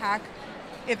had to pack,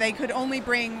 if they could only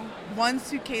bring one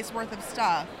suitcase worth of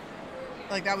stuff.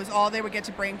 Like that was all they would get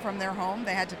to bring from their home.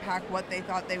 They had to pack what they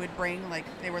thought they would bring, like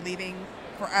they were leaving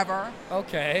forever.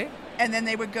 Okay. And then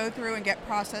they would go through and get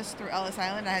processed through Ellis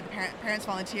Island. I had the parents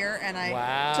volunteer, and I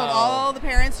Wow. told all the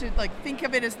parents to think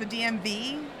of it as the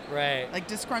DMV. Right. Like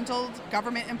disgruntled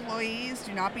government employees,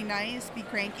 do not be nice, be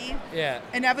cranky. Yeah.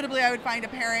 Inevitably, I would find a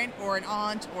parent or an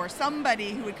aunt or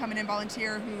somebody who would come in and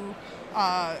volunteer who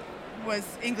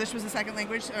English was a second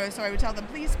language, so I would tell them,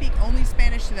 please speak only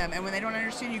Spanish to them, and when they don't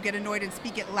understand, you get annoyed and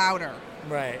speak it louder.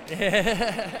 Right.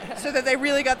 So that they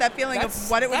really got that feeling of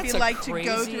what it would be a like to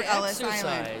go crazy through Ellis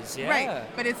Island. exercise, yeah. Right,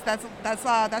 but that's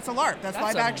a LARP. That's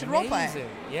live action role play. amazing.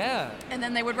 Yeah. And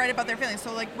then they would write about their feelings.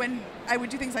 So like when I would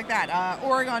do things like that,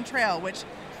 Oregon Trail, which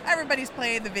everybody's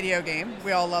played the video game.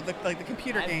 We all love the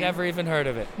computer game. I've never even heard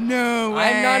of it. No way.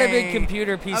 I'm not a big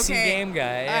computer PC game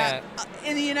guy. Yeah.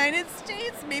 In the United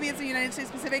States, maybe it's a United States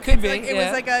specific. Could be, It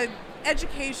was like a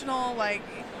educational, like,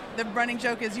 the running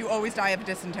joke is you always die of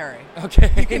dysentery.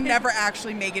 Okay. You can never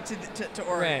actually make it to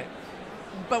Oregon. Right.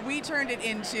 But we turned it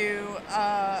into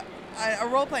a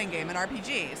role-playing game, an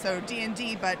RPG, so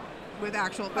D&D, but with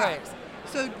actual facts. Right.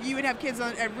 So you would have kids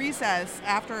at recess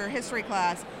after history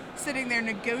class sitting there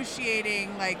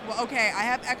negotiating, like, well, okay, I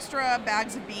have extra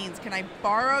bags of beans. Can I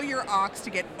borrow your ox to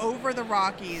get over the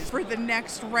Rockies for the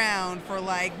next round for,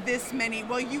 like, this many?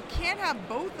 Well, you can't have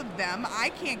both of them. I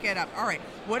can't get up. All right,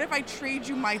 what if I trade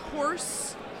you my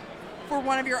horse for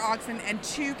one of your oxen and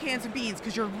 2 cans of beans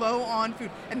because you're low on food?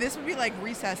 And this would be like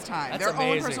recess time, That's their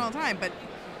amazing. own personal time. But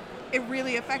it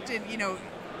really affected,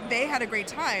 they had a great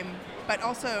time, but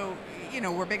also,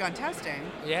 we're big on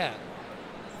testing. Yeah.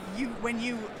 When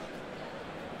you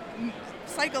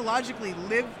psychologically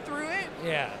live through it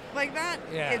like that,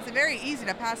 it's very easy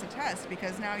to pass a test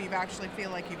because now you actually feel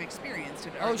like you've experienced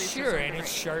it. Or Oh, at least to a sure, certain and it degree.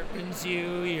 sharpens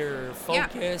you, you're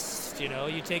focused,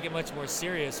 you take it much more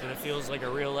serious when it feels like a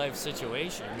real life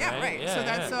situation. Yeah, right.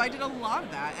 Yeah, So I did a lot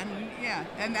of that,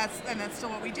 and that's still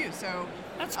what we do. So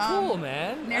that's cool,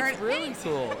 man. That's really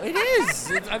cool. It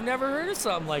is. I've never heard of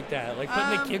something like that. Like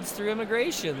putting the kids through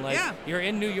immigration. Like you're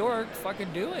in New York,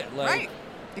 fucking do it. Like, right.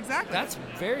 Exactly. That's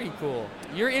very cool.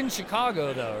 You're in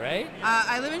Chicago, though, right?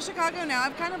 I live in Chicago now.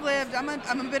 I've kind of lived. I'm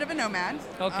a bit of a nomad.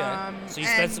 Okay. So you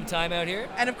spent some time out here?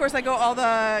 And of course, I go all the.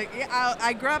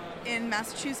 I grew up in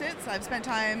Massachusetts. I've spent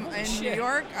time in New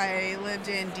York. I lived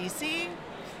in D.C.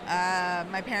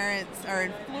 My parents are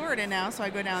in Florida now, so I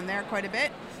go down there quite a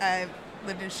bit. I've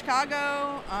lived in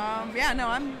Chicago.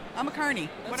 I'm a carny.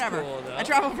 That's whatever. Cool, though. I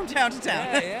travel from town to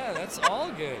town. Yeah, that's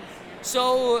all good.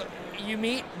 So you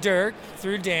meet Dirk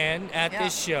through Dan at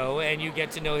this show, and you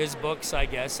get to know his books, I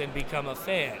guess, and become a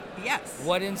fan. Yes.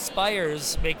 What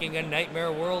inspires making a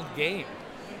Nightmare World game?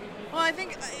 Well, I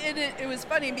think it was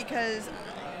funny because,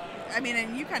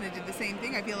 and you kind of did the same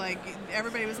thing. I feel like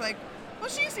everybody was like, well,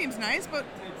 she seems nice, but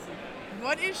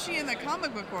what is she in the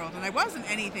comic book world? And I wasn't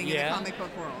anything in the comic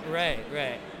book world.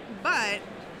 Right. But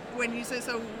when you say,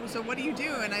 so what do you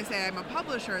do? And I say, I'm a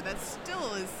publisher, that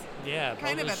still is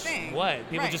kind of a thing. What?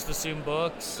 People just assume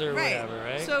books or whatever,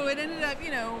 right? So it ended up,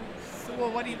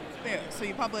 well, what do you do? So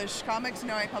you publish comics?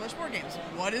 No, I publish board games.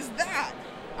 What is that?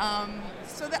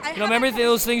 So that I remember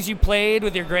those things you played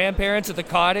with your grandparents at the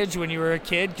cottage when you were a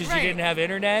kid because you didn't have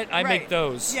internet? I make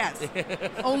those. Yes.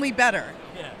 Only better.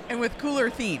 Yeah. And with cooler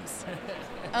themes.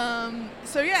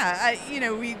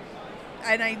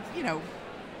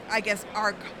 I guess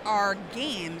our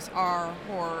games are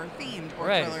horror themed or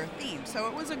thriller themed. So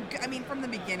it was from the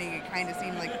beginning it kind of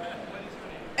seemed like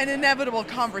an inevitable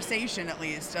conversation, at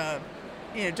least.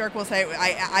 Dirk will say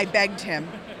I begged him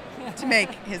to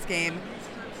make his game.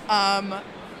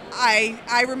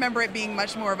 I remember it being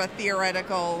much more of a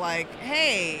theoretical, like,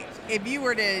 hey, if you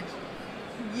were to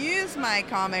use my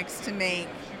comics to make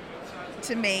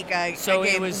a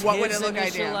game, what would it look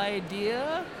like? So it was his initial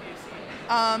idea?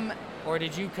 Or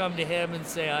did you come to him and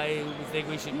say, I think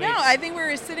we should make... No, I think we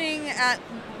were sitting at,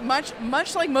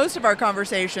 much like most of our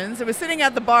conversations, it was sitting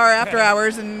at the bar after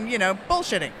hours and,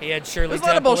 bullshitting. He had Shirley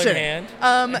Temple Temple in hand.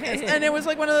 And it was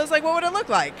like one of those, like, what would it look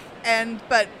like?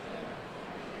 But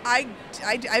I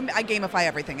gamify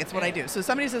everything. It's what I do. So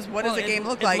somebody says, what does a game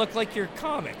look like? It looked like your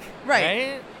comic,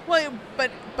 right? Well,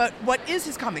 but what is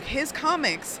his comic? His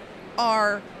comics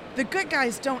are... The good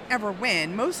guys don't ever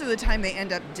win. Most of the time they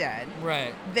end up dead.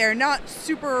 Right. They're not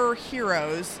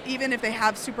superheroes, even if they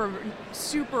have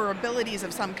super abilities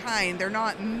of some kind. They're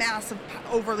not massive,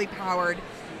 overly powered.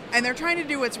 And they're trying to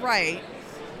do what's right,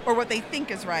 or what they think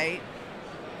is right,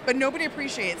 but nobody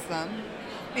appreciates them.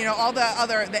 All the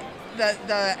other...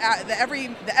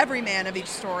 The everyman of each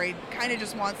story kind of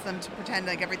just wants them to pretend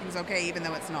like everything's okay, even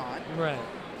though it's not. Right.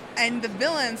 And the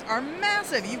villains are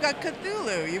massive. You've got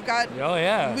Cthulhu. You've got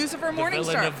Lucifer Morningstar. The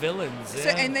villain of villains. Yeah. So,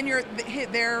 and then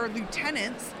their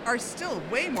lieutenants are still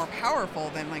way more powerful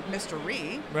than like Mr.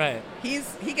 Ree. Right. He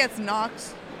gets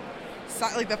knocked.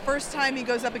 Like the first time he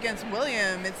goes up against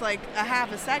William, it's like a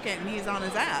half a second and he's on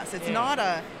his ass. It's not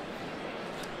a.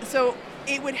 So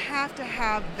it would have to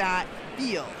have that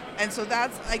feel, and so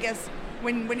that's, I guess,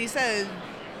 when he says,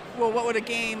 well, what would a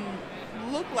game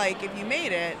look like if you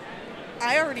made it,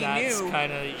 I already That's knew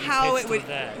kinda- you how pitched it would. with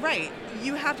that. Right.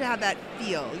 You have to have that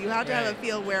feel. You have to have a Right.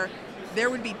 feel where there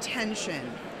would be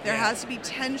tension. There Yeah. has to be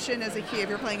tension as a hero. If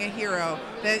you're playing a hero,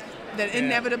 that Yeah.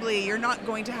 inevitably you're not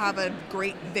going to have a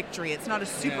great victory. It's not a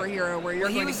superhero where you're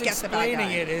Well, going he to was get the bad guy.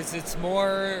 explaining it is it's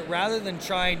more rather than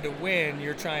trying to win,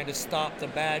 you're trying to stop the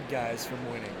bad guys from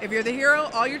winning. If you're the hero,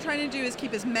 all you're trying to do is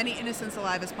keep as many innocents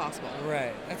alive as possible.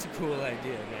 Right. That's a cool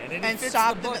idea, man. And it And fits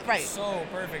stop the the- book right. so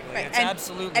perfectly. Right. It's and,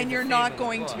 absolutely. and the you're theme not of the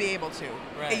going to book. be able to.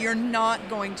 Right. You're not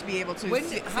going to be able to How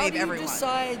save do you everyone.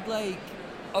 decide, like,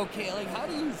 okay, like, how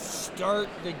do you start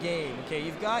the game? Okay,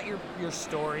 you've got your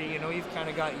story, you know, you've kind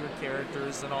of got your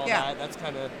characters and all Yeah. that. That's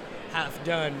kind of half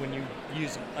done when you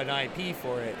use an IP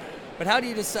for it. But how do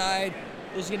you decide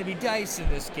there's going to be dice in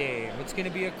this game? It's going to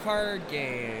be a card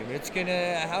game.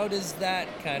 How does that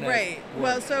kind of Right.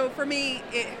 Well, so for me,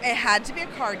 it had to be a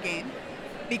card game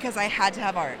because I had to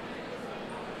have art.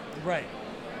 Right.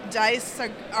 Dice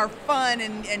are fun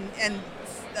and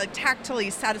tactily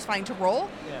satisfying to roll.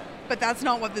 Yeah. But that's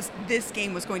not what this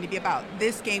game was going to be about.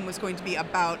 This game was going to be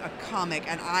about a comic,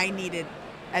 and I needed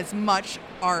as much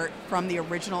art from the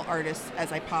original artists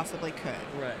as I possibly could.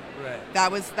 Right.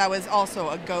 That was also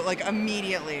a go. Like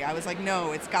immediately, I was like,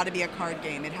 no, it's got to be a card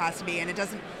game. It has to be, and it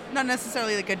doesn't. Not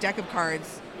necessarily like a deck of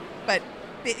cards, but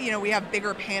we have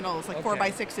bigger panels, like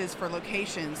 4x6s for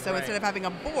locations. So Right. instead of having a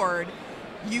board,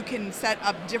 you can set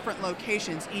up different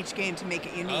locations each game to make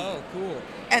it unique. Oh, cool.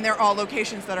 And they're all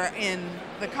locations that are in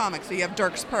the comic. So you have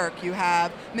Dirk's Perk, you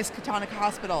have Miskatonic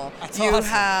Hospital, That's you awesome.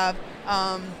 have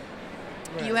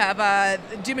Right. you have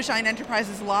Dumashine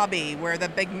Enterprises lobby where the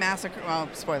big massacre. Well,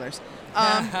 spoilers.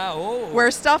 Oh.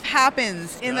 Where stuff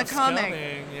happens in the Stuff's comic.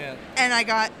 coming, yeah. And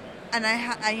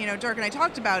Dirk and I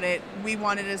talked about it. We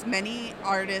wanted as many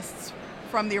artists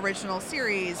from the original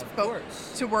series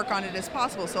to work on it as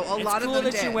possible. So a lot It's cool of them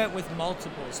that did. you went with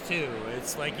multiples too.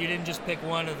 It's like you didn't just pick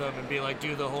one of them and be like,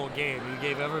 do the whole game. You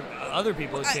gave other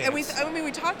people a chance.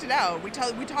 We talked it out. We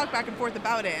talked back and forth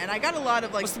about it, and I got a lot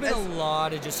of like. Must have been a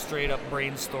lot of just straight up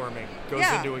brainstorming goes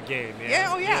Yeah. into a game.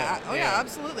 Yeah. Yeah. Oh yeah.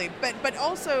 Absolutely. But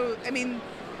also, I mean,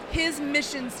 his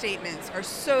mission statements are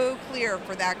so clear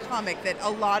for that comic that a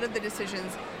lot of the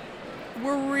decisions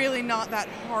were really not that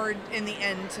hard in the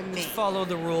end to make. Just follow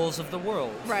the rules of the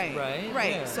world. Right.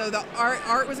 Yeah. So the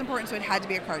art was important, so it had to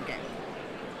be a card game.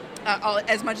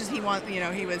 As much as he wants, he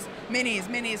was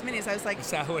minis. I was like,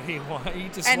 Is that what he wanted? He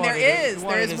just and wanted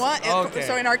there is one. Okay.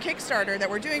 So in our Kickstarter that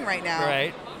we're doing right now,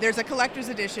 Right. there's a collector's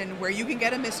edition where you can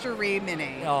get a Mr. Ree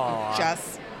mini. Aw.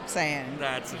 Just saying.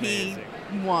 That's He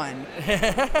amazing. won.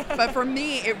 But for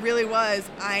me, it really was.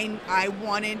 I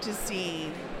wanted to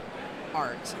see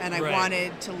art, and I Right.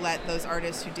 wanted to let those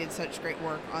artists who did such great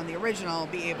work on the original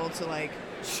be able to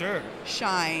Sure.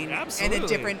 shine Absolutely. in a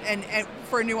different and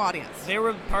for a new audience. They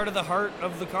were part of the heart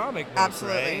of the comic book,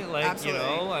 Absolutely. right? Like,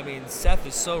 Absolutely. I mean, Seth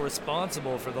is so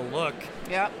responsible for the look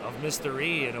Yep. of Mr.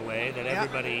 E in a way that Yep.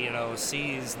 everybody,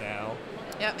 sees now.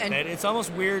 Yep. And That it's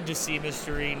almost weird to see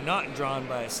Mr. E not drawn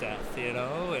by Seth, I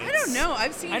don't It's- know.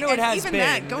 I've seen. I know it and has even been,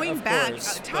 that going of back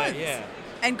course, but tons. yeah.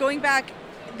 And going back,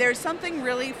 there's something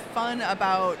really fun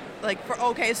about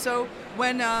so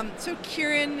when so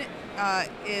Kieran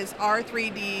is our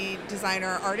 3D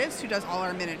designer artist who does all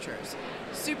our miniatures,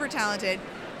 super talented,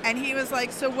 and he was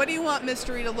like, so what do you want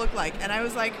Mystery to look like? And I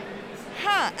was like,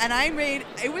 and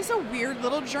it was a weird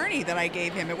little journey that I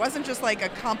gave him. It wasn't just like a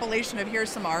compilation of here's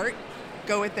some art,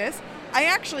 go with this. I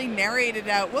actually narrated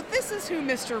out, well, this is who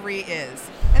Mr. Ree is.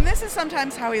 And this is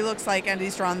sometimes how he looks like, and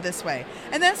he's drawn this way.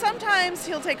 And then sometimes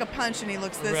he'll take a punch and he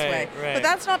looks this way. Right. But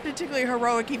that's not particularly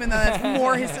heroic, even though that's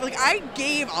more his. Like, I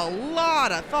gave a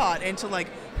lot of thought into like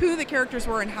who the characters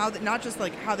were and how, not just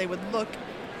like how they would look,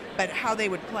 but how they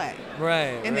would play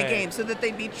in the game, so that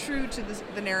they'd be true to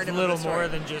the narrative. A little of the story. more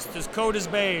than just his coat is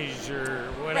beige or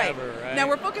whatever, right? Now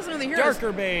we're focusing on the heroes.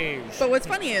 Darker beige. But what's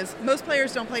funny is most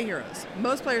players don't play heroes.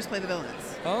 Most players play the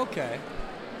villains. Okay.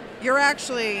 You're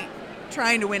actually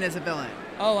trying to win as a villain.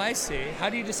 Oh, I see. How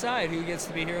do you decide who gets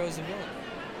to be heroes and villains?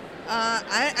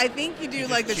 I think you do You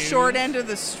like the just short choose? end of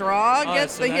the straw Oh,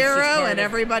 gets so the that's just hero, part and of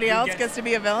everybody who else gets- gets to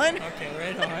be a villain. Okay,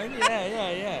 right on.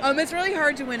 Yeah. It's really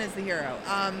hard to win as the hero.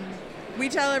 We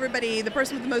tell everybody the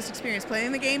person with the most experience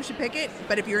playing the game should pick it,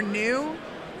 but if you're new,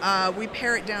 we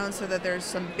pare it down so that there's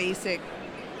some basic,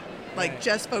 Right.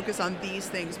 just focus on these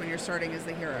things when you're starting as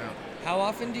the hero. How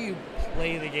often do you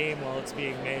play the game while it's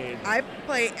being made? I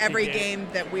play every get- game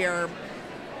that we are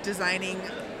designing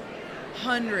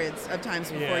hundreds of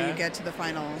times before Yeah. you get to the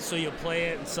final. So you'll play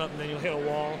it and something, then you'll hit a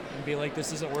wall and be like,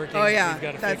 "This isn't working. Oh, yeah. We've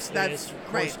got to That's- fix that's this.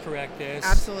 right. Course correct this."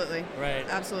 Absolutely. Right.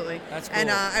 Absolutely. That's And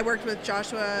cool. I worked with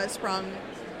Joshua Sprung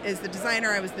is the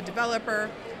designer. I was the developer.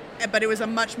 But it was a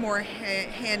much more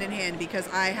hand in hand because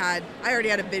I already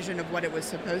had a vision of what it was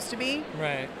supposed to be.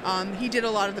 Right. He did a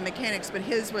lot of the mechanics, but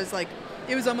his was like,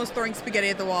 it was almost throwing spaghetti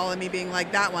at the wall and me being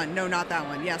like, that one, no, not that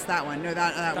one, yes, that one, no,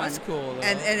 that one. That's cool, though.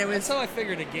 And it was That's how I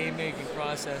figured a game making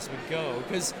process would go.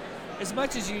 Because as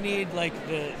much as you need like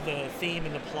the theme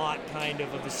and the plot kind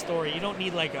of the story, you don't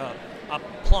need like a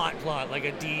plot like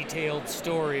a detailed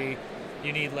story.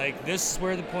 You need like, this is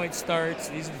where the point starts.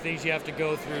 These are the things you have to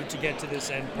go through to get to this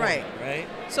end point. Right.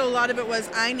 So a lot of it was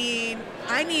I need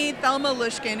Thelma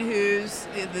Lushkin, who's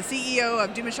the CEO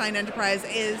of Doomshine Enterprise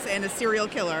and a serial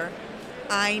killer.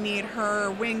 I need her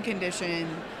wing condition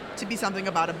to be something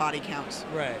about a body count.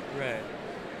 Right. It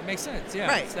makes sense. Yeah.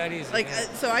 Right. It's that easy. Like, yeah.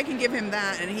 so I can give him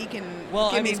that, and he can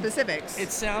give me specifics.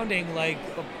 It's sounding like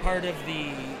a part of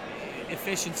the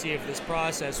efficiency of this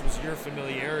process was your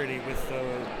familiarity with the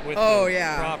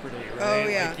property, right? Oh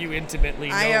yeah. Like you intimately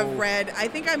know. I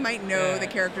think I might know the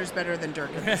characters better than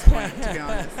Dirk at this point, to be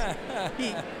honest.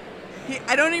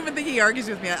 I don't even think he argues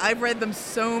with me. I've read them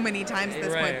so many times at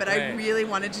this point, but I really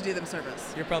wanted to do them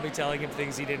service. You're probably telling him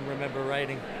things he didn't remember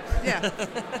writing. Yeah.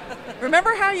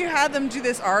 Remember how you had them do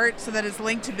this art so that it's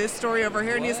linked to this story over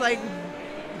here? And he's like,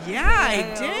 yeah, I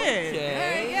did.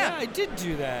 Okay. Yeah, I did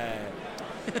do that.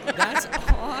 That's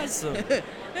awesome.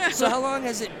 So how long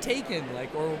has it taken,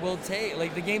 or will take?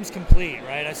 Like, the game's complete,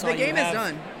 right? I saw the game is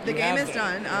done. The game is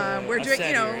done. We're doing,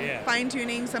 fine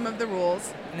tuning some of the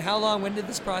rules. And when did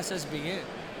this process begin?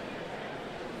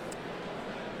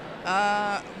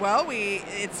 Well,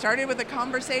 it started with a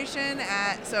conversation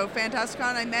at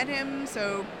Fantasticon. I met him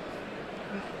 2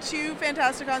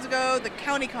 Fantasticons ago. The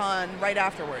CountyCon right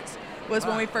afterwards was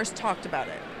when we first talked about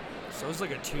it. So it was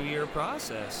like a 2-year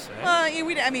process. Right?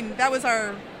 That was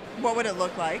what would it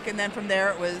look like, and then from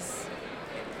there it was,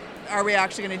 are we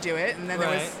actually going to do it? And then there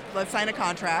was, let's sign a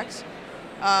contract.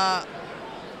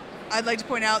 I'd like to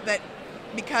point out that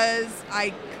because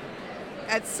I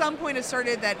at some point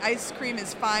asserted that ice cream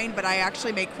is fine, but I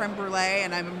actually make creme brulee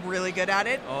and I'm really good at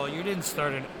it. Oh, you didn't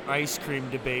start an ice cream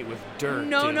debate with Dirk,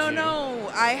 No.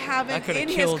 I haven't. That could have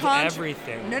in killed his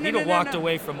everything. You'd have walked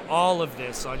away from all of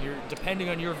this depending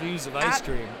on your views of ice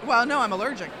cream. Well, no, I'm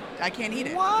allergic. I can't eat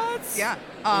it. What? Yeah.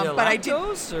 But I did.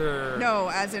 Or? No,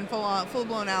 as in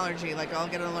full-blown allergy. Like I'll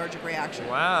get an allergic reaction.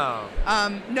 Wow.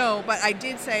 No, but I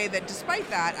did say that despite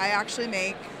that, I actually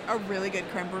make a really good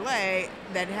creme brulee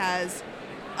that has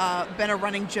been a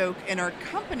running joke in our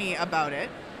company about it.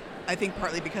 I think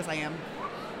partly because I am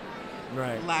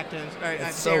lactose or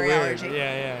dairy allergy.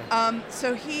 Yeah.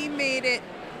 So he made it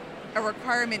a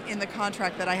requirement in the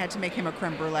contract that I had to make him a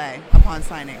creme brulee upon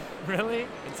signing. Really?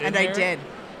 And I did.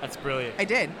 That's brilliant. I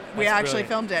did. We actually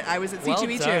filmed it. I was at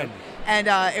C2E2, done. and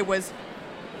it was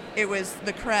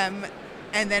the creme,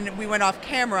 and then we went off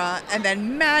camera, and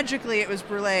then magically it was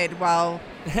bruleed while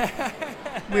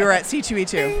we were at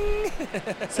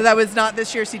C2E2. So that was not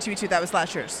this year's C2E2. That was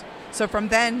last year's. So from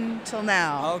then till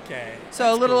now. Okay.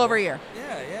 So a little over a year.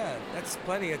 Yeah. That's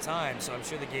plenty of time. So I'm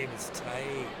sure the game is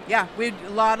tight. Yeah, we had a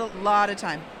lot of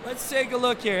time. Let's take a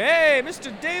look here. Hey,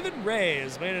 Mr. David Ray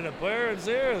has made an appearance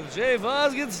here at Jay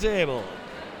Vosgit's table.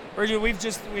 We've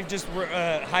just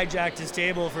hijacked his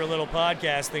table for a little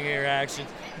podcasting here action.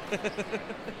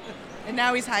 And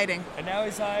now he's hiding.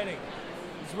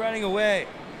 He's running away.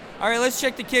 All right, let's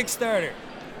check the Kickstarter.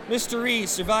 Mystery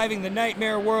Surviving the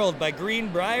Nightmare World by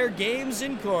Greenbrier Games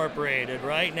Incorporated.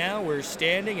 Right now we're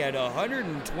standing at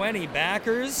 120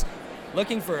 backers.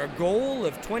 Looking for a goal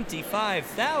of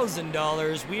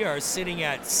 $25,000. We are sitting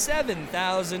at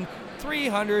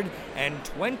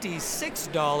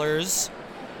 $7,326.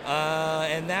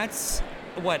 And that's,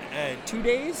 2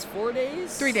 days? 4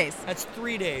 days? 3 days. That's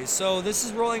 3 days. So this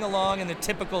is rolling along in the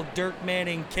typical Dirk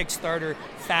Manning Kickstarter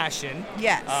fashion.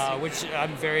 Yes. Which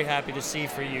I'm very happy to see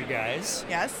for you guys.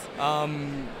 Yes.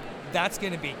 That's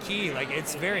going to be key. Like,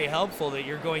 it's very helpful that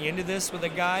you're going into this with a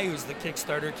guy who's the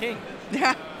Kickstarter king.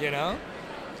 Yeah. You know?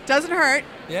 Doesn't hurt.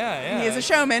 Yeah. He is a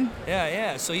showman.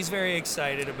 Yeah. So he's very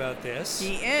excited about this.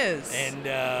 He is. And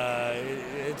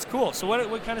it's cool. So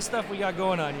what kind of stuff we got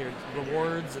going on here?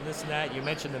 Rewards and this and that. You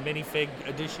mentioned the minifig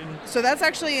edition. So that's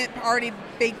actually already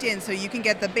baked in. So you can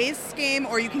get the base game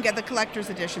or you can get the collector's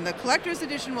edition. The collector's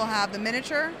edition will have the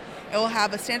miniature. It will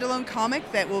have a standalone comic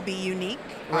that will be unique.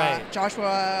 Right.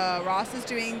 Joshua Ross is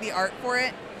doing the art for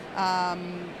it.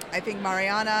 I think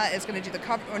Mariana is going to do the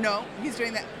cover. Or no,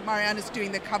 Mariana's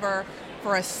doing the cover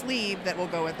for a sleeve that will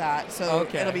go with that. So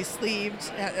it'll be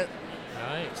sleeved.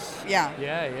 Nice. Yeah.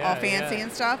 Yeah. All fancy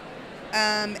and stuff.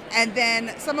 And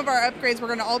then some of our upgrades, we're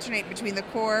going to alternate between the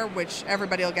core, which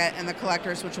everybody will get, and the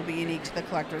collectors, which will be unique to the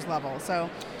collector's level. So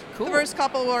cool. The first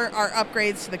couple are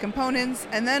upgrades to the components,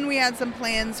 and then we had some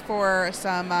plans for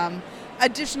some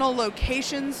additional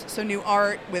locations, so new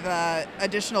art with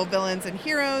additional villains and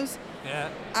heroes. Yeah.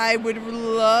 I would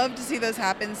love to see those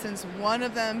happen, since one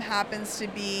of them happens to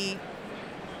be...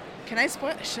 Can I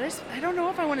spoil? I don't know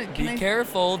if I want to... Be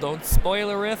careful. Don't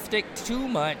spoilerific too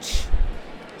much.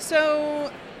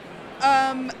 So,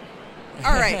 all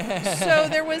right. So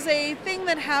there was a thing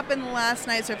that happened last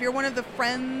night. So if you're one of the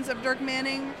friends of Dirk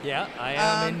Manning... Yeah, I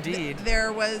am indeed.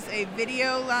 There was a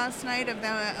video last night of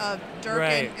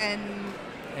Dirk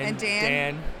and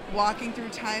Dan walking through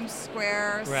Times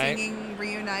Square, singing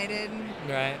Reunited.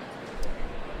 Right.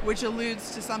 Which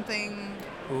alludes to something...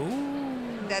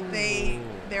 Ooh. That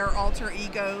their alter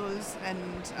egos and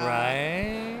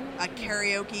a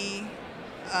karaoke...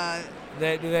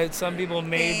 that some people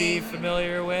may be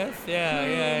familiar with. Yeah.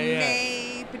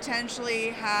 May potentially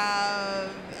have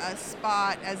a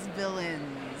spot as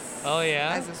villains. Oh,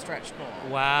 yeah? As a stretch goal.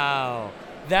 Wow.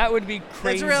 That would be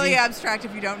crazy. That's really abstract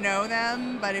if you don't know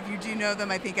them, but if you do know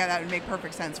them, I think that would make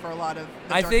perfect sense for a lot of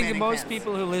the I Dirk think Manning most fans.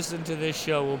 people who listen to this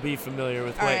show will be familiar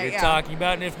with what you're yeah. talking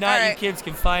about, and if not, All you kids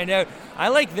can find out. I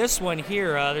like this one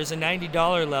here. There's a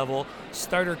 $90 level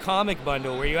starter comic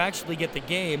bundle where you actually get the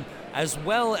game, as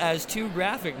well as 2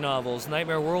 graphic novels,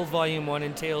 Nightmare World Volume 1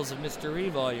 and Tales of Mystery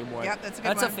Volume 1. Yep, that's a good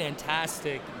That's one. a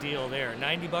fantastic deal there.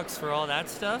 $90 for all that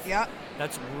stuff? Yep.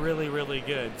 That's really, really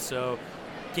good. So,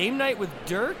 Game Night with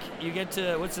Dirk, you get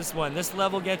to, what's this one? This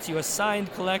level gets you a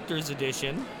signed collector's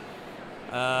edition,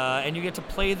 and you get to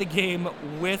play the game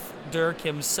with Dirk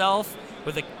himself,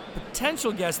 with a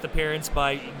potential guest appearance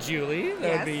by Julie,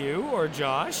 that would be you, or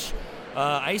Josh.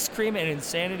 Ice Cream and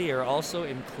Insanity are also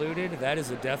included. That is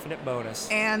a definite bonus.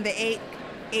 And the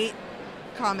eight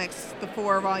comics, the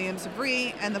 4 volumes of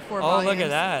Re and the 4 Oh, volumes look at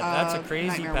that. That's a of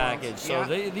crazy Nightmare package. World.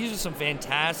 So Yeah. these are some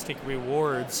fantastic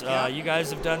rewards. You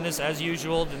guys have done this as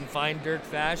usual in fine Dirk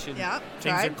fashion. Yeah,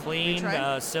 Things tried. are clean, We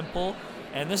tried. simple.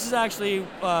 And this is actually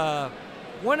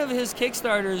one of his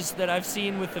Kickstarters that I've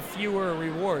seen with the fewer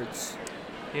rewards.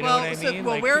 You know what I mean?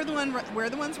 We're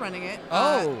the ones running it.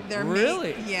 They're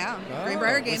really?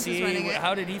 Greenbrier Games is running it.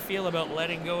 How did he feel about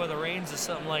letting go of the reins of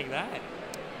something like that?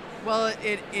 Well,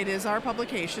 it is our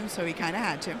publication, so he kind of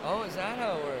had to. Oh, is that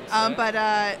how it works? But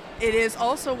it is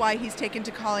also why he's taken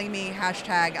to calling me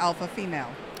 #alphafemale.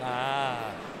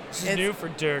 This is new for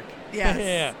Dirk.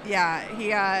 Yes.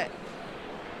 Yeah.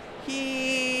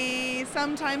 He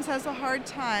sometimes has a hard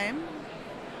time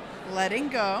letting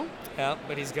go. Yeah,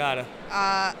 but he's gotta.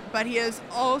 But he has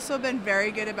also been very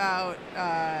good about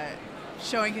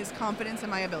showing his confidence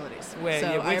in my abilities. Which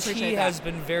I appreciate he that. has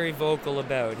been very vocal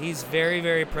about. He's very,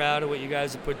 very proud of what you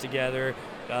guys have put together.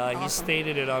 He's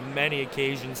stated it on many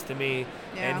occasions to me,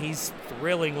 and he's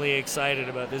thrillingly excited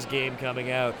about this game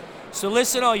coming out. So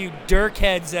listen, all you Dirk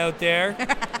heads out there,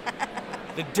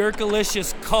 the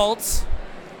Dirkalicious cults.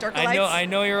 I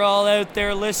know you're all out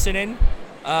there listening.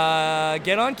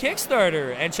 Get on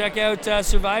Kickstarter and check out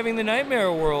Surviving the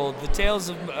Nightmare World, the Tales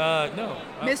of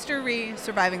Mr. Re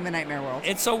Surviving the Nightmare World.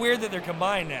 It's so weird that they're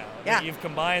combined now. Yeah. That you've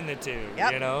combined the two.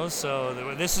 Yep. You know,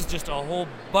 so this is just a whole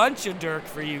bunch of Dirk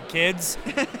for you kids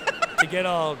to get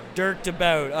all dirked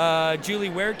about. Julie,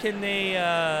 where can they?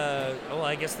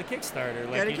 I guess the Kickstarter.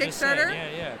 Like Go to you just said. Kickstarter.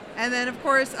 Yeah. And then, of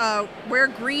course, we're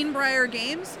Greenbrier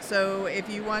Games. So if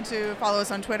you want to follow us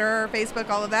on Twitter or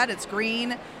Facebook, all of that, it's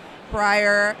Greenbrier,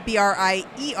 BRIER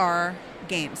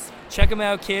Games. Check them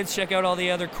out, kids. Check out all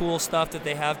the other cool stuff that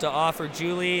they have to offer.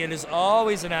 Julie, it is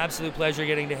always an absolute pleasure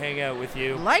getting to hang out with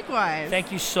you. Likewise.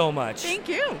 Thank you so much. Thank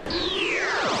you.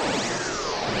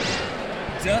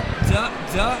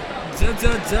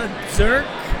 Dirk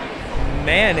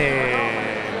Manning.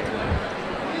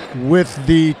 With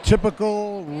the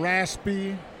typical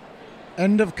raspy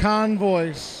end of con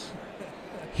voice,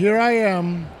 here I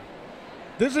am.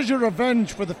 This is your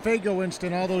revenge for the Fago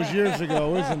incident all those years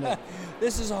ago, isn't it?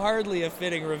 This is hardly a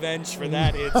fitting revenge for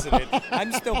that incident.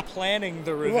 I'm still planning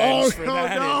the revenge for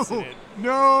that incident.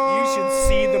 No! You should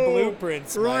see the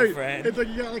blueprints, right. my friend. It's like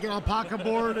you got like an alpaca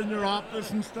board in your office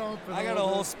and stuff. And I got a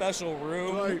whole special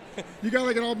room. Right. You got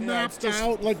like it all Yeah, mapped it's just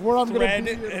out, like where I'm going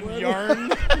to be. Thread and yarn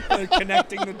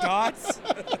connecting the dots.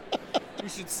 You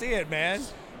should see it, man.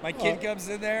 My kid comes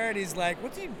in there and he's like,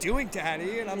 "What are you doing,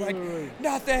 Daddy?" And I'm like,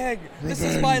 "Nothing. This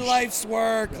is my life's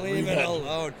work. Leave it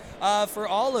alone." For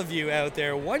all of you out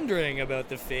there wondering about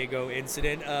the Faygo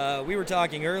incident, we were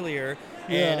talking earlier,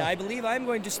 and I believe I'm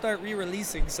going to start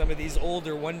re-releasing some of these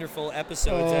older, wonderful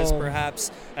episodes as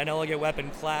perhaps an Elegant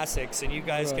Weapon classics, and you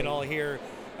guys can all hear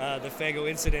the Faygo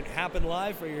incident happen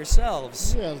live for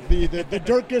yourselves. Yeah, the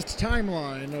Dirkest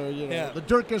timeline, or the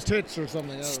Dirkest hits or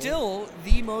something. Still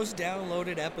the most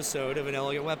downloaded episode of an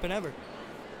Elegant Weapon ever.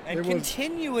 And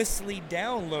continuously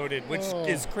downloaded, which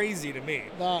is crazy to me.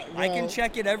 I can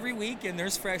check it every week, and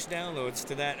there's fresh downloads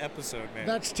to that episode, man.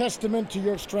 That's testament to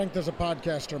your strength as a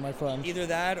podcaster, my friend. Either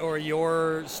that or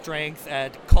your strength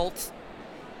at cult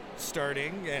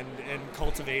starting and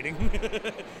cultivating.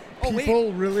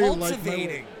 People really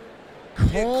cultivating.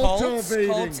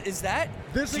 Cultivating. Is that?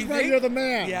 This is why you're the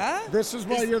man. Yeah? This is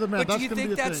why you're the man. But do you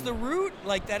think that's the root?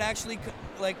 Like that actually,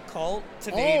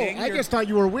 cultivating? Oh, I just thought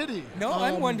you were witty. No,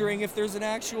 I'm wondering if there's an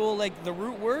actual, the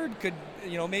root word could,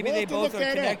 maybe they both are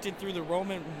connected through the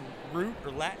Roman root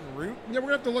or Latin root. Yeah, we're going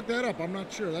to have to look that up. I'm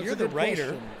not sure. That's You're a good the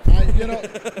writer.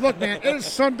 Question. Look, man, it is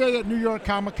Sunday at New York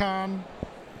Comic Con.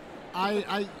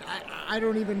 I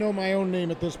don't even know my own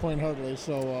name at this point hardly,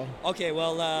 so... Okay,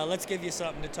 well, let's give you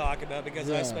something to talk about, because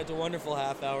I spent a wonderful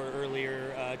half hour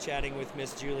earlier chatting with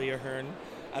Miss Julia Hearn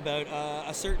about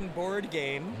a certain board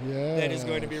game that is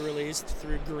going to be released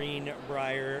through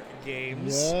Greenbrier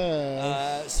Games.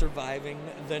 Surviving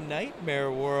the Nightmare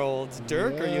World.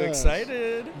 Dirk, are you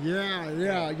excited?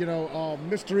 Yeah.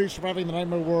 Mystery Surviving the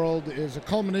Nightmare World is a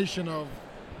culmination of,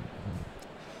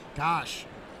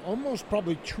 almost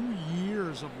probably 2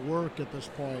 years of work at this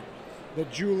point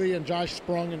that Julie and Josh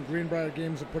Sprung and Greenbrier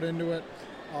Games have put into it.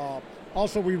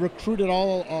 Also, we recruited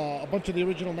a bunch of the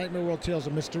original Nightmare World Tales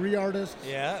of Mystery artists.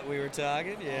 Yeah, we were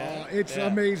talking. It's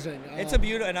amazing. It's a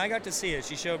beautiful, and I got to see it.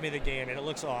 She showed me the game, and it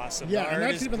looks awesome. Yeah, the art and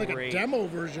that's is even great. like a demo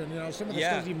version. Some of the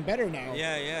stuff's even better now.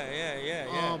 Yeah.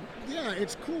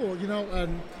 It's cool.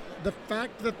 And the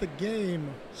fact that the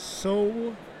game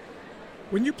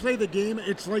when you play the game,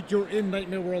 it's like you're in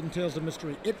Nightmare World and Tales of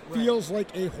Mystery. It feels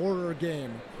like a horror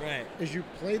game. Right. As you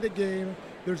play the game,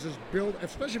 there's this build,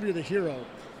 especially if you're the hero,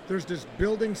 there's this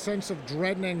building sense of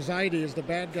dread and anxiety as the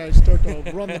bad guys start to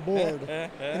run the board.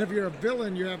 And if you're a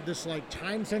villain, you have this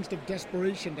time-sensitive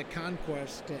desperation to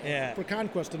conquest, for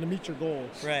conquest and to meet your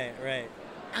goals. Right.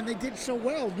 And they did so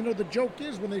well. The joke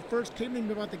is, when they first came to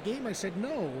me about the game, I said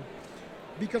no,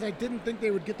 because I didn't think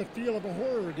they would get the feel of a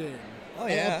horror game. Oh,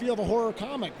 yeah. The feel of a horror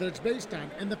comic that it's based on.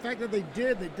 And the fact that they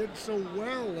did so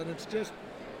well, and it's just...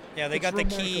 Yeah, they got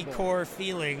remarkable. The key core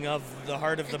feeling of the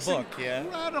heart of the book.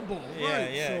 Incredible.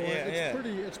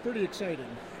 It's pretty exciting.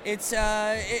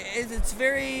 It's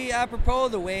very apropos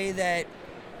the way that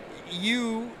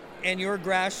you and your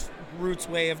grassroots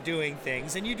way of doing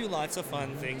things, and you do lots of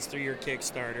fun things through your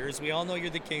Kickstarters. We all know you're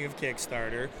the king of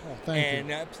Kickstarter. Oh, thank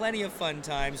you. And plenty of fun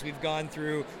times. We've gone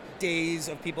through days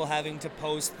of people having to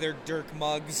post their Dirk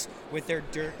mugs with their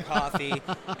Dirk coffee,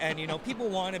 and people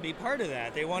want to be part of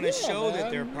that. They want to show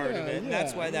that they're part of it, and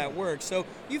that's why that works. So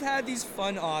you've had these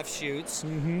fun offshoots,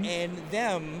 and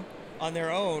them on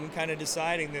their own kind of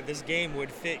deciding that this game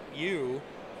would fit you.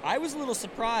 I was a little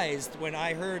surprised when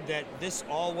I heard that this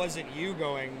all wasn't you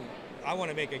going, I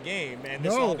want to make a game, and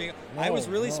this all being... I was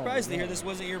really surprised to hear this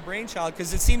wasn't your brainchild,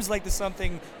 because it seems like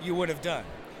something you would have done.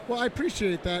 Well, I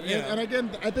appreciate that. And again,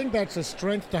 I think that's a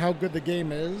strength to how good the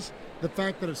game is. The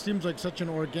fact that it seems like such an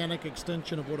organic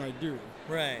extension of what I do.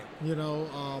 Right.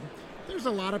 There's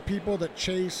a lot of people that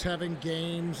chase having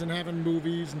games and having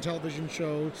movies and television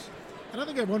shows. And I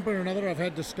think at one point or another I've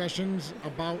had discussions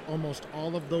about almost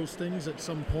all of those things at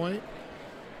some point.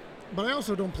 But I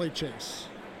also don't play chase.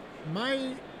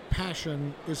 My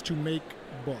passion is to make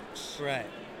books. Right.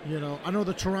 I know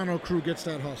the Toronto crew gets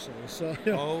that hustle. So, that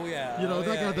kind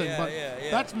of thing. But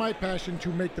that's my passion, to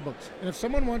make the books. And if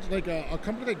someone wants, a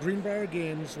company like Greenbrier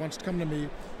Games wants to come to me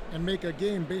and make a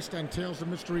game based on Tales of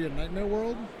Mystery and Nightmare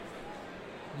World,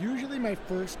 usually my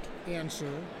first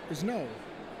answer is no.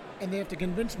 And they have to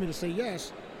convince me to say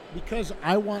yes, because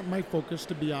I want my focus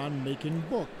to be on making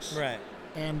books. Right.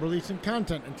 And releasing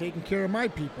content and taking care of my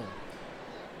people.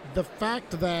 The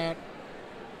fact that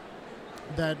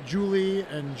Julie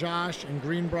and Josh and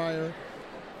Greenbrier,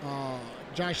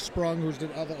 Josh Sprung, who's the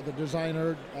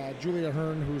designer, Julia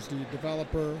Hearn, who's the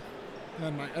developer,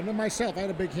 and then myself, I had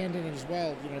a big hand in it as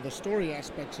well, the story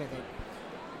aspects of it.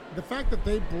 The fact that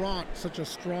they brought such a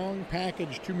strong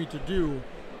package to me to do,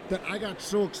 that I got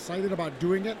so excited about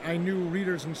doing it, I knew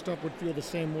readers and stuff would feel the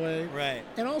same way. Right.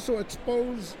 And also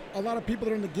expose a lot of people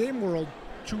that are in the game world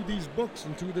to these books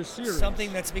and to this series.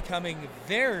 Something that's becoming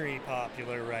very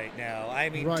popular right now. I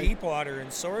mean, Right. Deepwater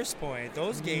and Source Point,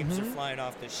 those games are flying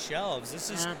off the shelves.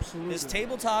 Absolutely. This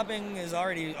tabletopping has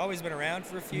always been around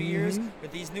for a few years,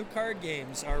 but these new card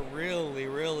games are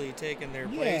really taking their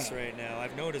place right now.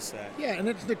 I've noticed that. Yeah, and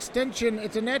it's an extension.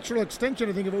 It's a natural extension,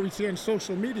 I think, of what we see on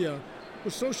social media.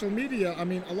 With social media, I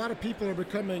mean, a lot of people are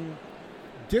becoming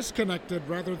disconnected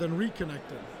rather than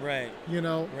reconnected. Right. You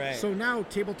know? Right. So now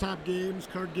tabletop games,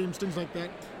 card games, things like that,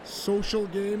 social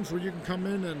games where you can come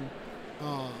in and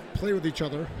play with each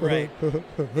other. Right.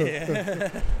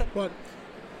 Yeah. But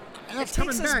that's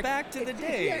coming takes us back to the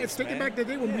days. Yeah, it's taking back the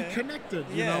day when we connected,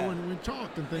 you Yeah. know, and we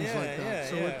talked and things like that.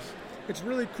 So yeah. it's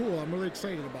really cool. I'm really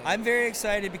excited about it. I'm very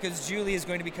excited because Julie is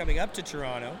going to be coming up to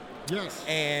Toronto. Yes.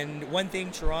 And one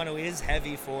thing Toronto is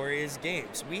heavy for is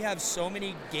games. We have so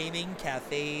many gaming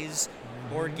cafes,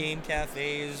 board game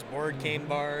cafes, board game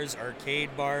bars,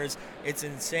 arcade bars. It's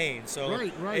insane. So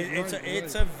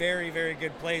it's a very, very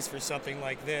good place for something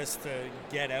like this to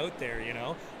get out there, you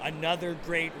know. Another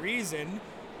great reason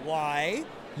why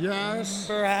Yes.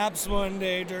 perhaps one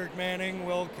day Dirk Manning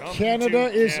will come Canada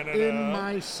to is Canada. in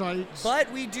my sights. But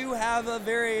we do have a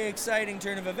very exciting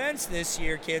turn of events this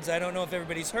year, kids. I don't know if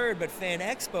everybody's heard, but Fan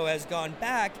Expo has gone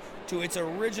back to its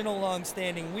original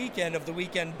long-standing weekend of the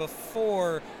weekend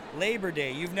before Labor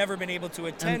Day. You've never been able to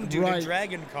attend due to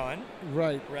Dragon Con.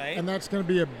 Right. Right. And that's going to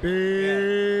be a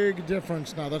big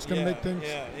difference now. That's going to make things.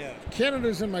 Yeah.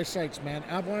 Canada's in my sights, man.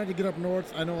 I've wanted to get up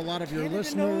north. I know a lot of your Canada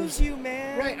listeners. knows you,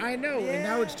 man. Right, I know. And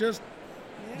now it's just,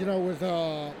 you know, with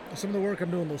some of the work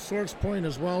I'm doing with Source Point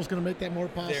as well is going to make that more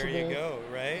possible. There you go,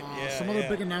 right? Some other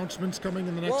big announcements coming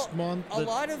in the next month. A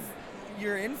lot of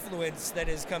your influence that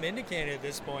has come into Canada at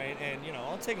this point, and you know,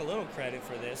 I'll take a little credit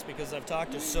for this because I've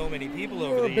talked to so many people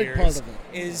over the a big years, part of it.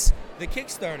 is the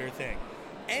Kickstarter thing.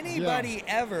 Anybody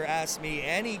ever ask me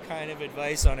any kind of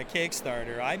advice on a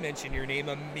Kickstarter, I mention your name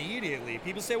immediately.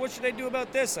 People say, what should I do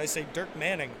about this? I say, Dirk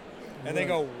Manning. And they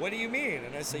go, what do you mean?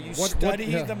 And I say, you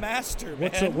study the master,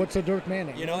 man. What's a Dirk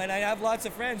Manning? You know, and I have lots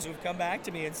of friends who've come back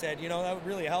to me and said, you know, that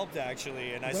really helped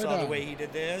actually. And I saw the way he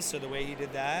did this or the way he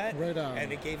did that. Right on.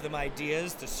 And it gave them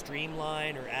ideas to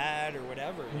streamline or add or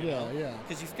whatever. Yeah.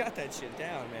 Because you've got that shit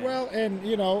down, man. Well, and,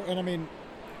 you know, and I mean,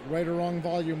 Right or Wrong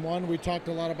Volume 1, we talked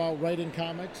a lot about writing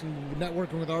comics and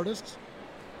networking with artists.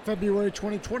 February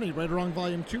 2020, Right or Wrong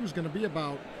Volume 2 is going to be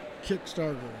about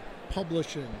Kickstarter,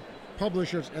 publishing,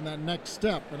 publishers, and that next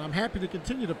step. And I'm happy to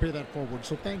continue to pay that forward,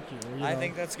 so thank you. I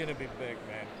think that's going to be big,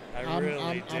 man.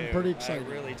 I'm pretty excited. I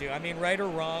really do. I mean, Right or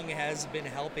Wrong has been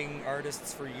helping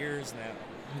artists for years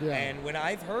now. Yeah. And when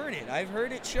I've heard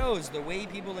it shows the way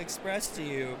people express to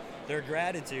you their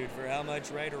gratitude for how much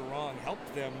Right or Wrong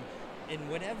helped them in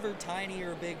whatever tiny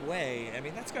or big way. I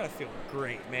mean, that's got to feel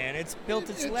great, man. It's built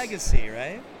its legacy,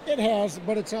 right? It has,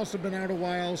 but it's also been out a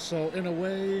while, so in a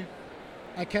way,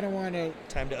 I kind of want to...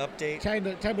 Time to update? Time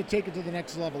to take it to the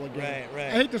next level again. Right. I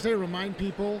hate to say remind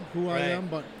people who I am,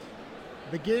 but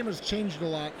the game has changed a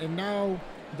lot, and now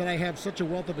that I have such a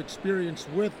wealth of experience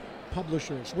with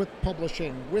publishers, with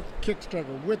publishing, with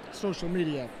Kickstarter, with social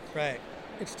media,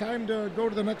 it's time to go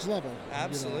to the next level.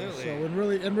 Absolutely. You know?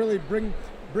 So and really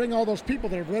bring all those people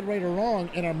that have read Right or Wrong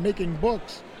and are making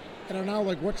books and are now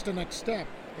like, what's the next step?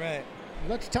 Right.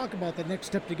 Let's talk about the next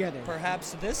step together.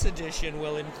 Perhaps this edition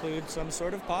will include some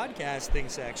sort of podcasting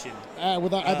section. I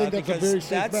think that's a very safe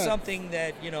bet. That's something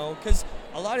that, you know, because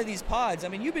a lot of these pods, I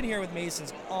mean, you've been here with me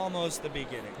since almost the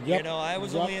beginning. Yep. You know, I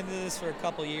was only into this for a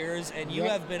couple years, and you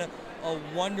have been a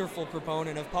wonderful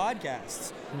proponent of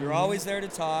podcasts. You're always there to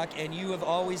talk, and you have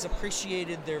always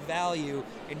appreciated their value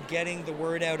in getting the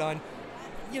word out on,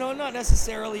 you know, not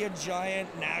necessarily a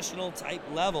giant national type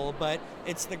level, but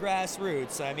it's the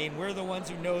grassroots. I mean, we're the ones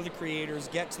who know the creators,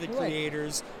 get to the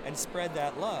creators, and spread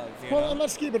that love. You know? And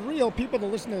let's keep it real. People that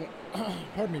listen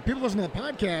to, people listen to the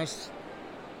podcasts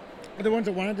are the ones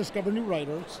that want to discover new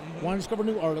writers, want to discover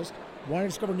new artists, want to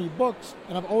discover new books.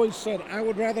 And I've always said I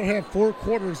would rather have 4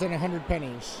 quarters than 100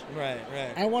 pennies. Right.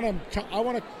 I want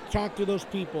to talk to those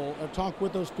people, or talk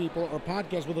with those people, or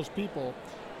podcast with those people,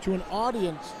 to an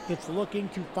audience that's looking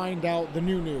to find out the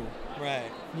new. Right.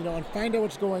 You know, and find out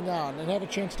what's going on and have a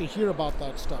chance to hear about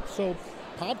that stuff. So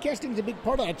podcasting is a big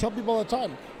part of it. I tell people all the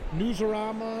time,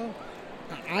 Newsarama,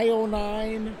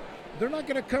 IO9, they're not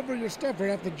going to cover your stuff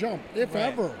right off the jump, if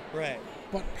ever. Right.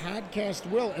 But podcast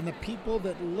will, and the people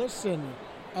that listen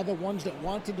are the ones that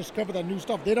want to discover that new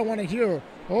stuff. They don't want to hear,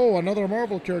 oh, another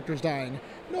Marvel character's dying.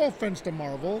 No offense to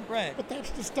Marvel. Right. But that's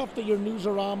the stuff that your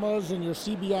Newsaramas and your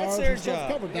CBRs That's their and stuff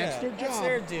job. cover. That's their job. That's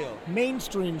their deal.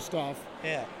 Mainstream stuff.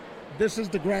 Yeah. This is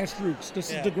the grassroots.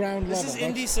 This is the ground level. This is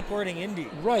indie supporting indie.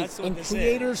 Right, That's what and this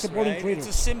creators is, supporting right? creators.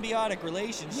 It's a symbiotic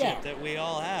relationship Yeah. that we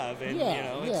all have, and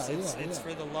it's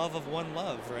for the love of one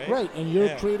love, right? Right, and you're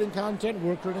Yeah. creating content,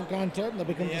 we're creating content, and that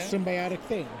becomes a symbiotic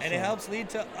thing. And it helps lead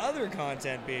to other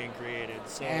content being created.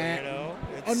 So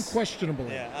it's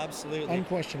unquestionably. Yeah, absolutely.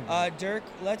 Unquestionably. Dirk,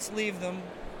 let's leave them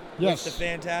Yes. with the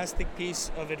fantastic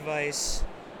piece of advice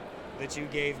that you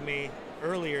gave me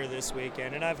earlier this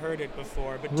weekend, and I've heard it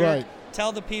before. But Dirk, Right.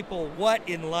 tell the people what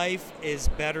in life is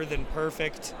better than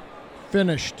perfect.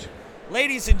 Finished.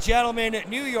 Ladies and gentlemen,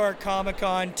 New York Comic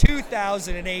Con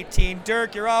 2018.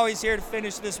 Dirk, you're always here to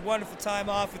finish this wonderful time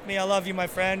off with me. I love you, my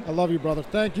friend. I love you, brother.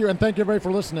 Thank you, and thank you everybody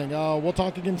for listening. We'll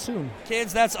talk again soon.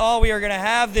 Kids, that's all we are going to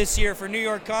have this year for New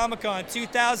York Comic Con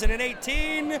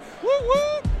 2018. Woo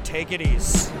woo! Take it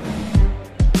easy.